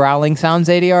with growling sounds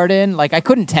ADR'd in. Like I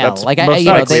couldn't tell. That's most most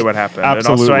likely what happened.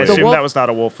 Absolutely. And also, I The assume wolf- that was not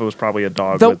a wolf; it was probably a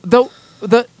dog. The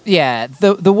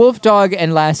wolf dog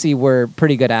and Lassie were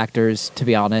pretty good actors, to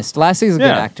be honest. Lassie's a good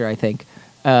Yeah. actor, I think.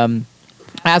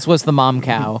 As was the mom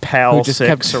cow. Pal who just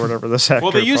 6 or whatever this actor.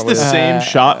 Well, they used probably the is. same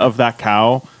shot of that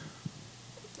cow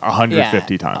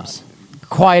 150 times.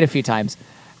 quite a few times.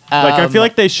 I feel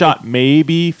like they shot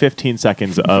maybe 15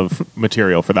 seconds of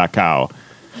material for that cow.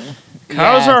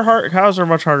 Cows Yeah. are hard. Cows are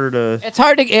much harder to. It's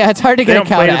hard to get They a don't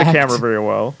cow play to to the act. camera very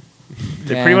well.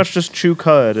 They Yeah. pretty much just chew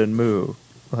cud and moo.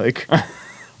 Like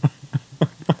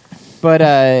But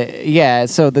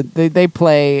so they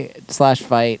play /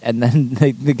 fight, and then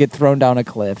they get thrown down a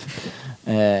cliff,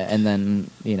 and then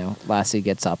Lassie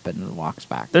gets up and walks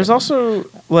back. there's also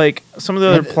like some of the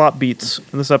other plot beats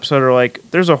in this episode are like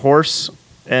there's a horse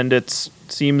and it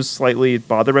seems slightly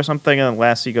bothered by something, and then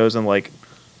Lassie goes and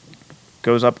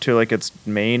goes up to its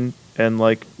mane and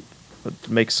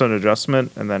makes an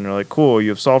adjustment, and then you're like, cool,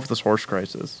 you've solved this horse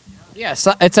crisis. yeah,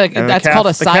 so that's And the called a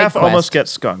the side calf quest. almost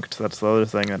gets skunked. That's the other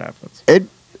thing that happens.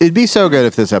 It'd be so good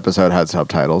if this episode had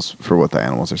subtitles for what the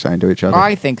animals are saying to each other.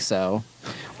 I think so.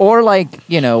 Or like,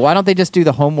 why don't they just do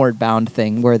the Homeward Bound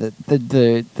thing where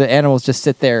the animals just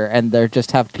sit there and they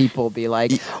just have people be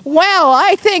like, well,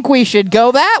 I think we should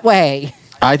go that way.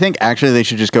 I think actually they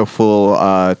should just go full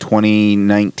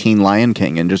 2019 Lion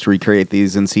King and just recreate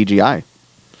these in CGI.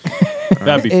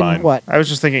 That'd be In fine. what? I was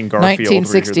just thinking Garfield.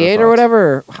 1968 or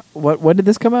whatever? When did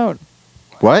this come out?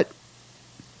 What?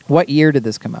 What year did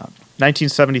this come out?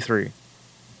 1973.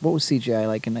 What was CGI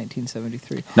like in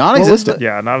 1973? Non-existent.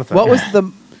 Yeah, not a thing. What was the...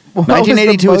 what was the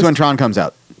 1982 is when most- Tron comes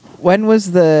out. When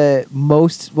was the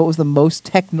most... What was the most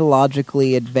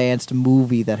technologically advanced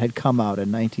movie that had come out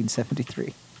in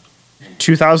 1973?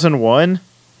 2001?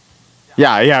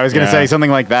 Yeah, I was going to Yeah. say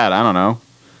something like that. I don't know.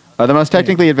 The most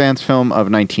technically advanced film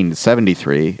of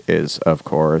 1973 is, of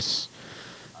course,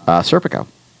 Serpico.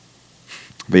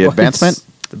 The What? advancement.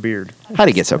 The beard. How'd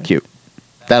he get so cute?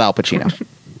 That Al Pacino.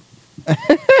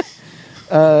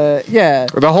 Yeah.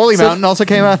 The Holy So- Mountain also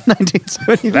came out in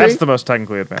 1973. That's the most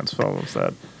technically advanced film of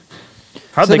that.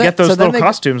 How'd So they that- get those so then little they-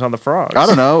 costumes on the frogs? I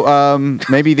don't know.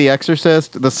 Maybe The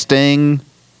Exorcist, The Sting.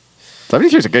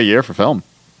 73 is a good year for film.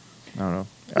 I don't know.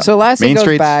 So Lassie Main goes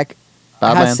Streets, back,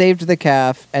 has Badlands. saved the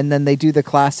calf, and then they do the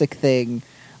classic thing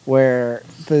where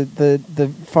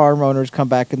the farm owners come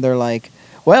back and they're like,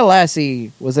 well,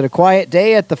 Lassie, was it a quiet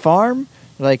day at the farm?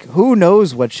 Like, who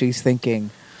knows what she's thinking?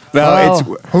 No,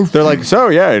 they're like, so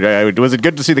yeah, was it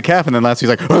good to see the calf? And then Lassie's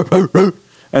like,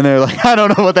 and they're like, I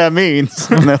don't know what that means.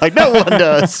 And they're like, no one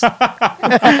does.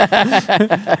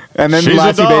 And then She's a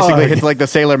Lassie dog. basically hits like the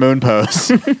Sailor Moon pose,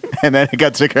 and then it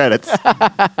cuts to credits.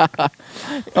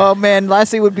 Oh man,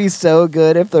 Lassie would be so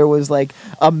good if there was like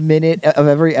a minute of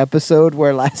every episode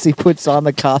where Lassie puts on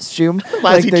the costume, Lassie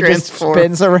like they just transforms.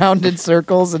 spins around in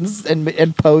circles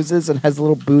and poses and has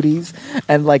little booties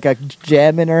and like a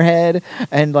gem in her head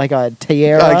and like a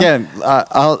tiara. Again,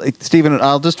 Steven,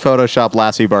 I'll just Photoshop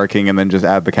Lassie barking and then just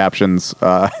add the captions,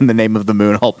 in the name of the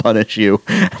moon, I'll punish you,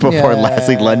 before Yeah.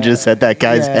 Lassie lunges at that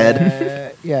guy's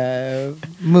head. Yeah,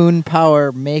 moon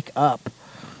power make up.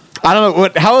 I don't know,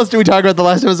 how else do we talk about the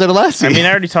last episode of Lassie? I mean, I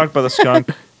already talked about the skunk.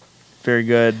 Very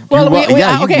good. Well,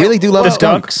 you really do love The a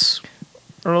skunk. ducks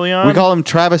early on. We call him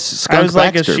Travis Skunk I was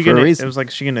like, Baxter is she for gonna? a It reason. was like,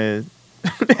 is she gonna?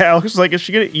 Alex was like, is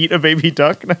she gonna eat a baby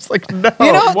duck? And I was like, no.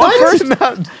 You know, what?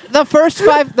 the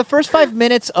first 5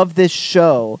 minutes of this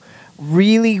show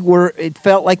really were. It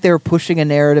felt like they were pushing a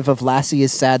narrative of Lassie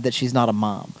is sad that she's not a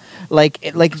mom. Like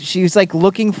she's like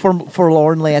looking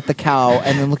forlornly at the cow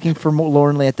and then looking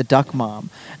forlornly at the duck mom,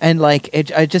 and like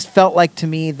I just felt like to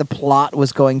me the plot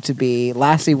was going to be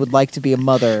Lassie would like to be a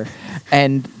mother,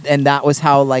 and that was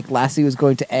how like Lassie was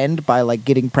going to end by like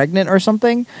getting pregnant or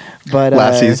something. But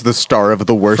Lassie's the star of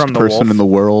the worst From The person Wolf. in the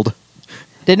world.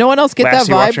 did no one else get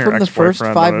Lassie that watching vibe her from the first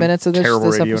ex-boyfriend 5 on a minutes of this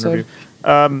terrible radio episode?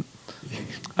 interview.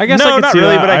 I guess No, I could not see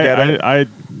really, that. but I get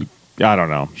it. I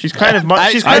don't know. She's kind of.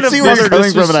 She's I kind of see where you're mother.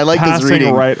 coming from, and I like this Passing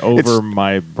reading. right over It's-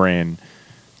 my brain.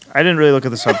 I didn't really look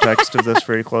at the subtext of this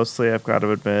very closely. I've got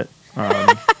to admit,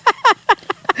 but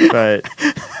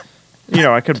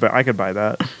I could buy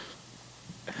that.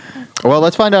 Well,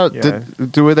 let's find out. Yeah.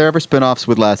 Were there ever spin-offs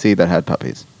with Lassie that had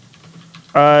puppies?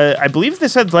 I believe they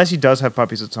said Lassie does have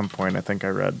puppies at some point. I think I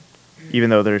read, even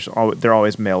though they're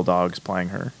always male dogs playing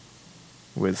her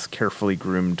with carefully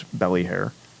groomed belly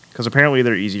hair, because apparently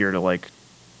they're easier to like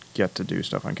get to do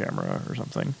stuff on camera or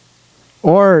something.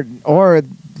 Or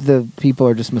the people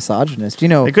are just misogynist. You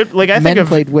know, They could I men think of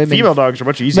played women. female dogs are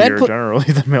much easier pla- generally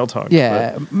than male dogs.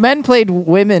 Yeah, men played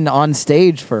women on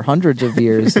stage for hundreds of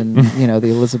years, and the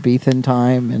Elizabethan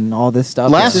time and all this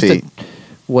stuff. It's just Lassie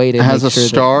a way to has make a sure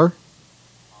star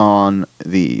on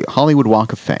the Hollywood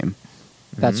Walk of Fame.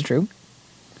 that's true.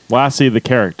 Lassie, the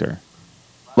character.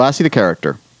 Lassie the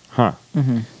character. Huh.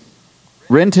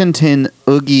 Rin Tin Tin,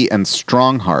 Oogie, and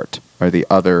Strongheart are the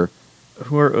other,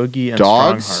 Who are Oogie and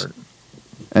Dogs? Strongheart?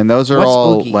 and those are What's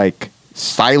all Oogie? like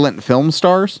silent film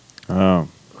stars. Oh.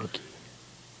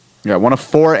 Yeah, one of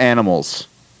 4 animals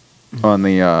on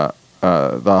the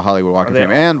Hollywood Walk Are of they Fame,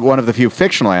 all- and one of the few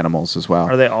fictional animals as well.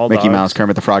 Are they all Mickey dogs? Mouse,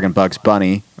 Kermit the Frog, and Bugs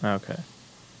Bunny? Okay.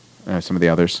 Some of the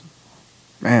others.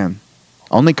 Man,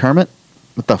 only Kermit?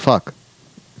 What the fuck?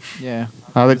 Yeah.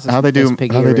 How they This is how they do Miss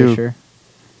Piggy how they do erasure.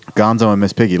 Gonzo and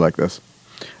Miss Piggy like this?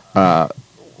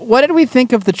 What did we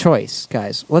think of the choice,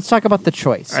 guys? Let's talk about the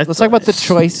choice. I Let's talk about the thought-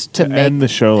 choice to make end the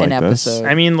show an like this. episode.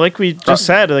 I mean, like we just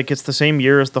said, like it's the same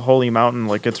year as the Holy Mountain.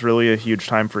 Like it's really a huge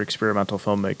time for experimental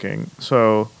filmmaking.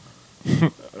 So,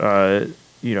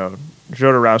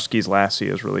 Jodorowsky's Lassie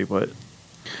is really what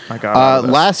I got. out of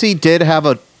this. Lassie did have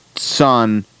a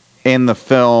son in the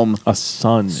film. A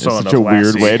son is Son such of a weird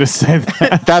Lassie. way to say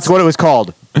that. That's what it was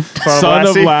called. Son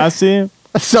of Lassie?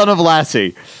 Son of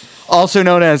Lassie. also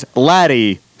known as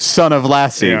Laddie, son of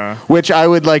Lassie, Yeah. which I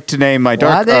would like to name my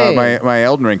Laddie. my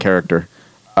Elden Ring character.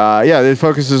 It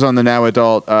focuses on the now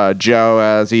adult Joe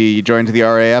as he joined the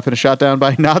RAF and is shot down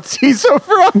by Nazis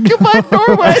over occupied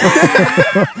Norway.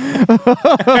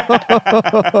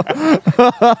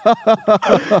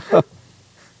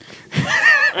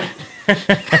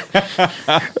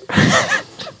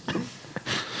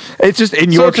 It's just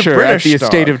in So it's a Yorkshire at British the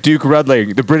estate dog. of Duke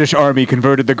Rudling. The British Army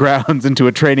converted the grounds into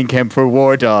a training camp for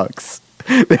war dogs.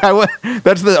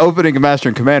 That's the opening of Master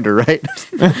and Commander, right?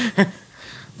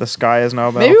 The sky is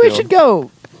now Maybe we should go.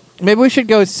 Maybe we should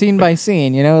go scene by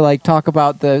scene. You know, like talk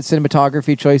about the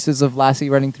cinematography choices of Lassie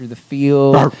running through the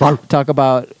field. Bark, bark. Talk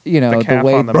about the calf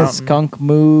way on the the mountain. skunk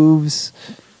moves.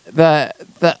 The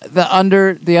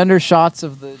under shots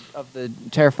of the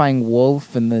terrifying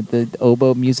wolf and the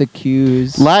oboe music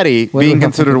cues. Laddie, What do we being have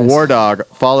considered for a this? war dog,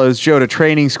 follows Joe to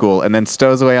training school and then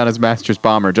stows away on his master's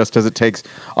bomber just as it takes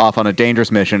off on a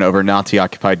dangerous mission over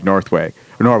Nazi-occupied Norway.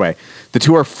 The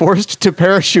two are forced to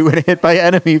parachute when hit by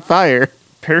enemy fire.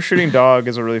 Parachuting dog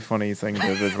is a really funny thing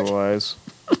to visualize.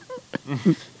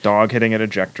 Dog hitting an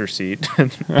ejector seat.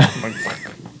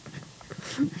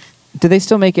 Do they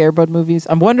still make Air Bud movies?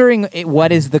 I'm wondering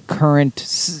what is the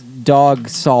current dog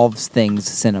solves things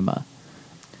cinema.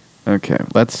 Okay,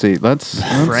 let's see. Let's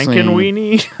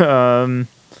Frankenweenie.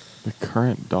 The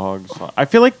current dogs. I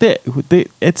feel like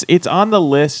it's on the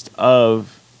list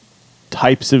of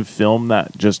types of film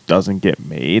that just doesn't get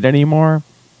made anymore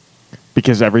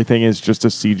because everything is just a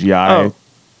CGI Oh.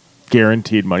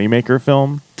 guaranteed moneymaker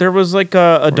film. There was like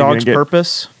a you Dog's gonna get-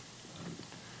 Purpose.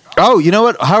 Oh, you know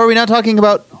what? How are we not talking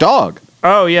about Dog?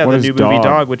 Oh yeah, What the is new movie Dog?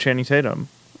 Dog with Channing Tatum.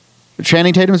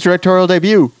 Channing Tatum's directorial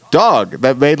debut, Dog,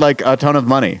 that made like a ton of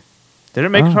money. Did it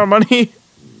make a ton of money?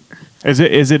 Is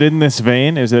it in this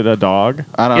vein? Is it a dog?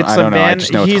 I don't know. I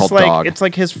just know it's he's called like Dog. it's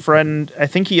like his friend. I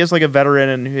think he is like a veteran,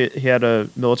 and he had a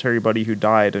military buddy who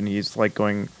died, and he's like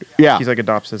going. Yeah. he's like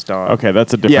adopts his dog. Okay,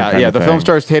 that's a different. Yeah, kind yeah. of The thing. film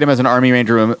stars Tatum as an army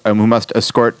ranger who must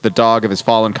escort the dog of his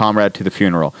fallen comrade to the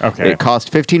funeral. Okay. It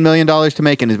cost $15 million to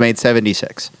make and has made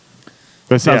 76.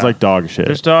 This sounds Yeah. like dog shit.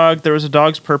 There's Dog. There was a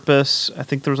Dog's Purpose. I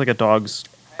think there was like a Dog's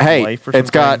Hey, Life or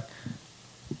something.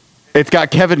 it's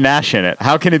got Kevin Nash in it.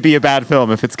 How can it be a bad film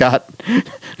if it's got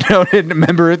noted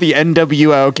member of the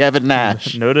NWO Kevin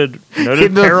Nash? noted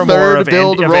In the paramour third of,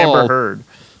 build Amber role. Heard.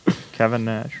 Kevin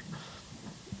Nash.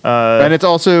 And it's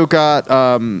also got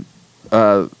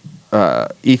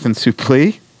Ethan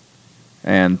Suplee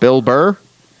and Bill Burr.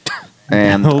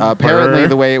 And Bill apparently Burr.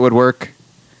 the way it would work,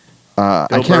 I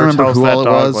Bill can't Burr remember tells who that all it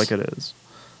dog was. like it is.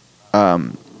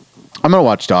 I'm gonna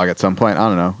watch Dog at some point. I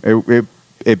don't know.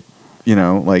 It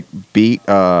like beat.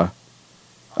 Oh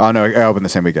no, it opened the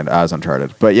same weekend as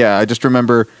Uncharted. But yeah, I just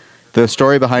remember the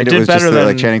story behind It it did was just better that,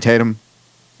 like than- Channing Tatum.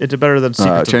 It did better than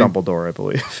Secrets Channing- of Dumbledore, I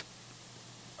believe.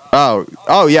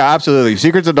 Oh yeah, absolutely.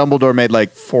 Secrets of Dumbledore made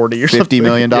like 40 or $50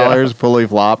 million, something. Yeah. fully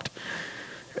flopped.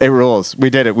 It rules. We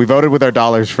did it. We voted with our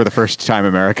dollars for the first time,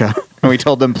 America, and we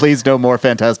told them, please no more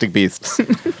Fantastic Beasts.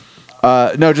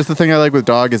 No, just the thing I like with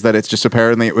Dog is that it's just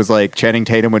apparently it was like Channing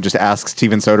Tatum would just ask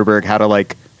Steven Soderbergh how to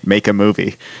like make a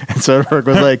movie, and Soderbergh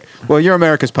was like, "Well, you're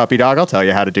America's puppy dog. I'll tell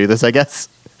you how to do this, I guess."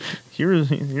 Here's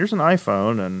an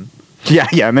iPhone, and Yeah,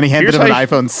 and then he handed Here's him an how you-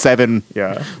 iPhone 7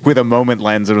 yeah. with a moment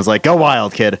lens and was like, "Go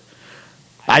wild, kid!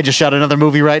 I just shot another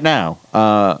movie right now."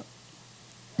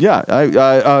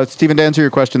 Stephen, to answer your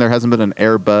question, there hasn't been an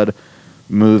Air Bud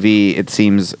movie, it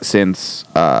seems, since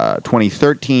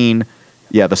 2013.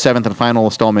 Yeah, the seventh and final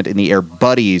installment in the Air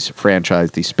Buddies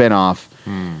franchise, the spin-off,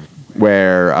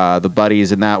 where the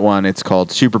buddies in that one, it's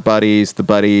called Super Buddies. The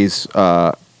buddies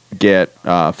find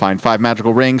 5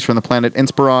 magical rings from the planet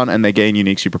Inspiron, and they gain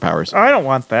unique superpowers. I don't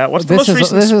want that. What's the This most is-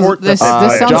 recent this is- sport? this- that's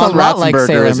this sounds John a lot like Ratzenberger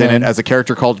Sailor is in Moon. it as a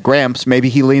character called Gramps. Maybe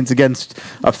he leans against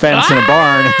a fence in a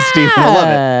barn, and Steve will love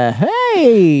it.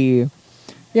 Hey.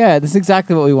 Yeah, this is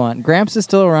exactly what we want. Gramps is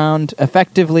still around.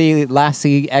 Effectively,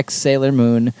 Lassie ex Sailor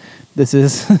Moon. This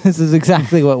is this is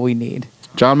exactly what we need.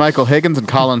 John Michael Higgins and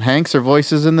Colin Hanks are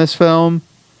voices in this film.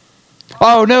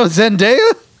 Oh no,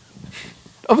 Zendaya?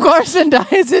 Of course,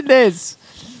 Zendaya's in this.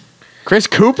 Chris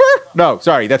Cooper? No,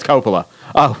 sorry, that's Coppola.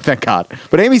 Oh, thank God.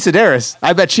 But Amy Sedaris,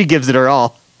 I bet she gives it her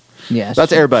all. Yeah,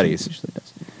 That's she Air Buddies. usually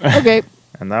does. Okay.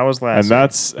 And that was last. and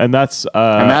that's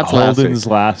that's Holden's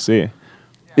Lassie.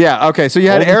 Yeah, okay, so you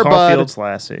had Air Bud, Caulfield's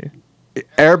Lassie.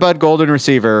 Air Bud Golden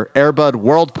Receiver, Air Bud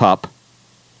World Pup,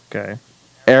 Okay.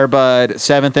 Air Bud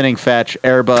Seventh Inning Fetch,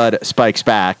 Air Bud Spikes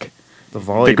Back. The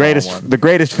volleyball one. The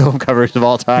greatest film covers of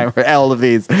all time are all of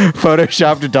these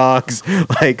photoshopped dogs,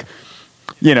 like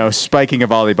spiking a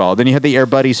volleyball. Then you had the Air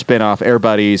Buddies spin-off, Air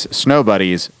Buddies, Snow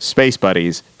Buddies, Space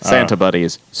Buddies, Santa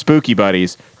Buddies, Spooky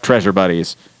Buddies, Treasure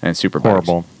Buddies, and Super Buddies.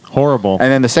 Horrible. And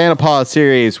then the Santa Paws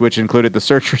series, which included The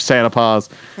Search for Santa Paws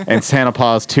and Santa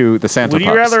Paws 2, The Santa Would you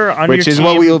Pups, rather on which your is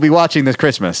what team- we will be watching this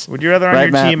Christmas. Would you rather on Right,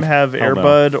 your Matt? team have Hell no.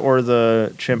 Airbud or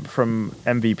the chimp from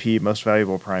MVP, Most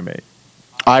Valuable Primate?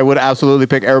 I would absolutely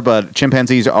pick Airbud.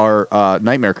 Chimpanzees are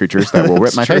nightmare creatures that will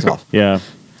rip my face true. off. Yeah.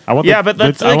 I want Yeah, but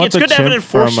that's, I like, want it's the good to have an chimp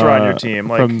enforcer from, on your team,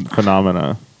 like- from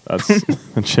Phenomena. That's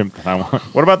the chimp that I want.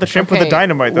 What about the chimp with the Okay,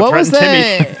 dynamite that what was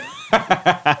threatened Timmy?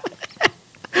 that?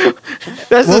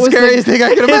 That's What the was scariest thing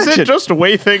I can Is imagine. it just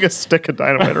waving a stick of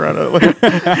dynamite around it? Like,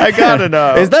 I gotta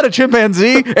know. Is that a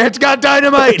chimpanzee? It's got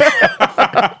dynamite.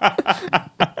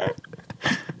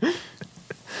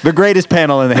 The greatest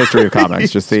panel in the history of comics.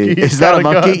 Just the He's is that a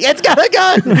got a monkey? gun. It's got a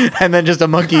gun. And then just a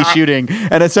monkey shooting.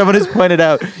 And as someone has pointed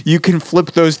out, you can flip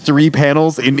those 3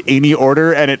 panels in any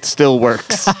order, and it still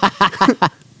works.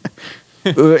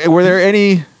 Were there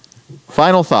any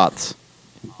final thoughts?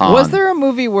 Was on- there a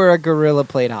movie where a gorilla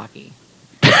played hockey?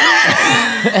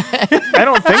 I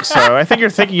don't think so. I think you're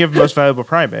thinking of Most Valuable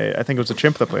Primate. I think it was a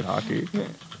chimp that played hockey.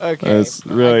 Okay, That's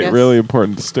really, guess- really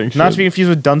important distinction. Not to be confused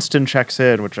with Dunstan Checks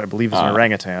In, which I believe is an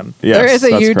orangutan. Yes, there is a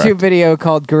that's YouTube correct. video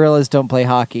called "Gorillas Don't Play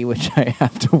Hockey," which I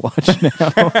have to watch now.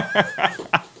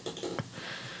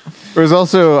 There was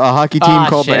also a hockey team Ah,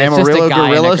 called shit, the it's just a Amarillo guy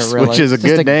and a Gorillas, gorilla. which is a It's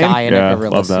just good name. guy in a Yeah,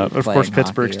 gorilla love that. suit Of course, playing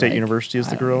Pittsburgh hockey, State like, University is I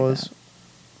the don't know. Gorillas.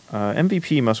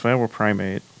 MVP, Most Valuable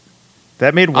Primate.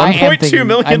 That made I am $1.2 thinking-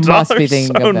 million. I must be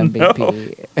thinking so of MVP. No.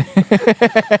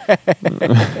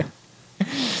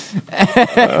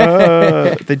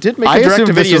 They did make I a assumed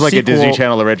this direct-to-video was like a sequel. Disney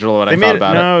Channel original when They I made thought it,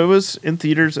 about it. no, it was in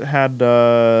theaters. It had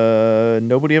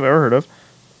nobody I've ever heard of.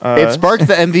 It sparked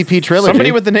the MVP trilogy.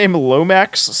 Somebody with the name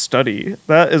Lomax Study.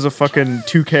 That is a fucking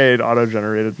 2K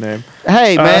auto-generated name.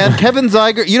 Hey, man, Kevin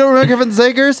Zeiger. You don't remember Kevin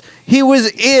Zegers? He was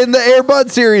in the Air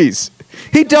Bud series.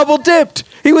 He double dipped.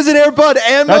 He was in Air Bud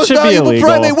and That Most should be Valuable illegal.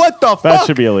 Primate. What the fuck? That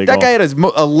should be illegal. That guy had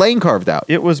a lane carved out.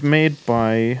 It was made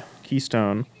by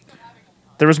Keystone.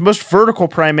 There was Most Vertical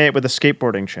Primate with a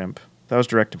skateboarding chimp. That was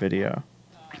direct-to-video.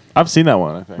 I've seen that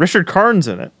one, I think. Richard Karn's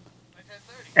in it.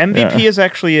 MVP Yeah. is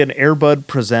actually an Airbud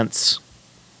Presents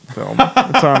film.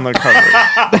 It's on the cover.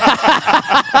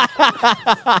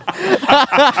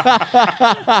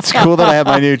 It's cool that I have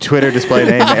my new Twitter display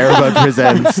name, Air Bud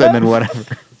Presents, and then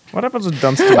whatever. What happens with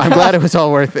Dunstan? I'm glad it was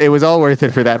all worth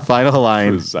it for that final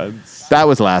line. Presents. That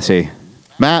was Lassie.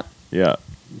 Matt, Yeah.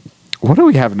 what do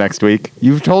we have next week?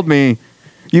 You've given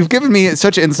me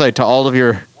such insight to all of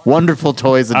your wonderful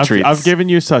toys and treats. I've given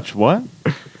you such what?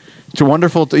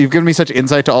 You've given me such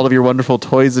insight to all of your wonderful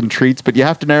toys and treats, but you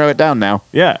have to narrow it down now.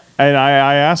 Yeah, and I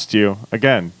asked you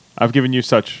again. I've given you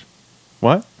such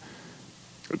what?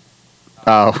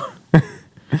 Oh.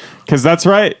 Because that's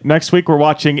right. Next week we're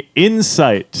watching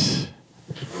Insight.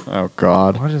 Oh,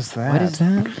 God. What is that? What is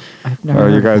that? I've never. Oh,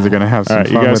 heard you of guys that. are going to have some All right,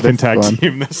 you fun guys with can this tag one.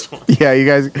 team this one. Yeah, you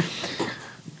guys.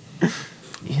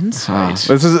 Insight.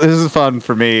 This is fun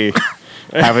for me,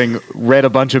 having read a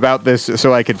bunch about this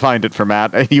so I could find it for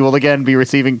Matt. And you will again be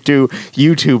receiving 2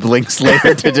 YouTube links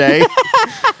later today.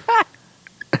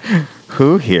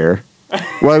 Who here?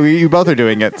 Well, you both are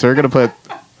doing it, so we're going to put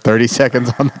 30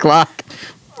 seconds on the clock.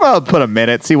 Well, put a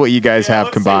minute, see what you guys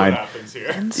have combined.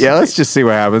 Yeah, let's just see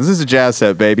what happens. This is a jazz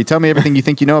set, baby. Tell me everything you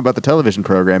think you know about the television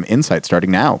program Insight, starting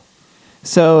now.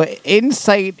 So,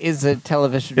 Insight is a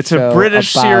television It's show. a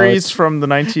British about, series from the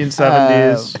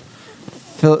 1970s.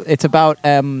 It's about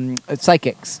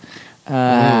psychics.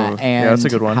 And yeah, that's a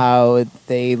good one. how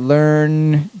they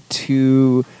learn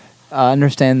to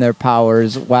understand their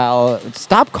powers while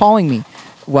stop calling me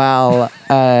while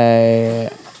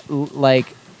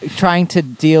like trying to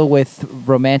deal with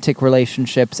romantic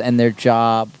relationships and their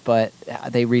job, but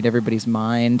they read everybody's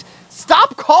mind.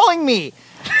 Stop calling me.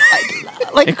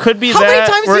 Like It could be how that,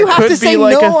 many times or do you it have could to be say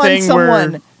like no a on thing where-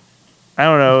 someone? I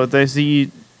don't know. They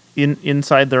see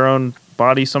inside their own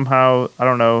body somehow. I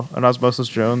don't know. An Osmosis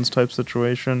Jones type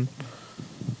situation.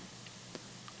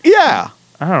 Yeah.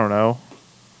 I don't know.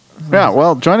 Yeah,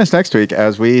 well, join us next week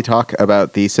as we talk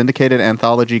about the syndicated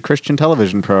anthology Christian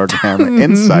television program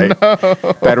Insight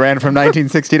that ran from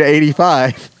 1960 to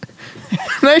 85.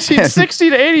 1960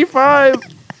 to 85.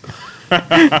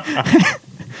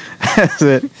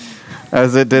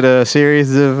 As it did a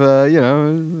series of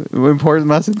important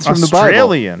lessons from the Bible.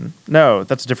 Australian. No,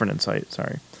 that's a different Insight.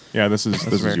 Sorry. Yeah, this is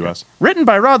American. US. Written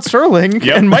by Rod Serling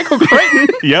Yep. and Michael Crichton.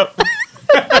 Yep.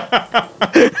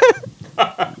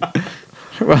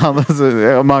 Well, this is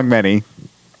among many.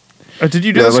 Did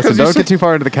you do Yeah, this listen, because don't get too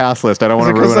far into the cast list. I don't is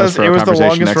want it to ruin us for it our was the conversation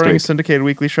longest next running week. syndicated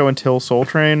weekly show until Soul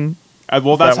Train?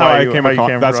 Well, that's that how why I you- came how you across.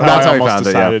 came That's across how That's I how you almost found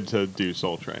it, yeah. decided to do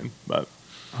Soul Train. But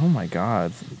Oh my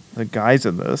god, the guys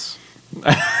in this.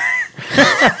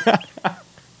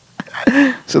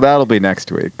 So that'll be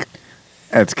next week.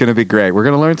 It's going to be great. We're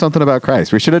going to learn something about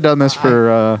Christ. We should have done this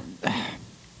for,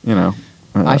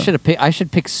 I should pick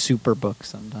Superbook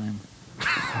sometime.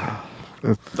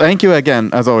 Thank you again,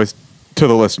 as always, to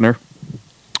the listener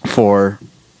for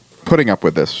putting up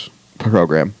with this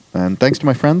program. And thanks to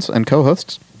my friends and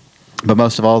co-hosts. But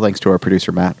most of all, thanks to our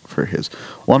producer, Matt, for his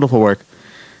wonderful work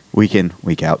week in,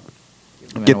 week out.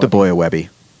 Get the boy a Webby.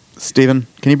 Steven,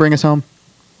 can you bring us home?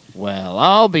 Well,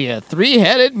 I'll be a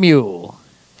 3-headed mule.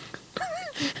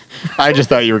 I just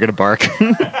thought you were going to bark. So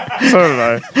did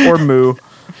I. Or Moo.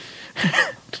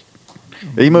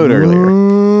 He mooed earlier.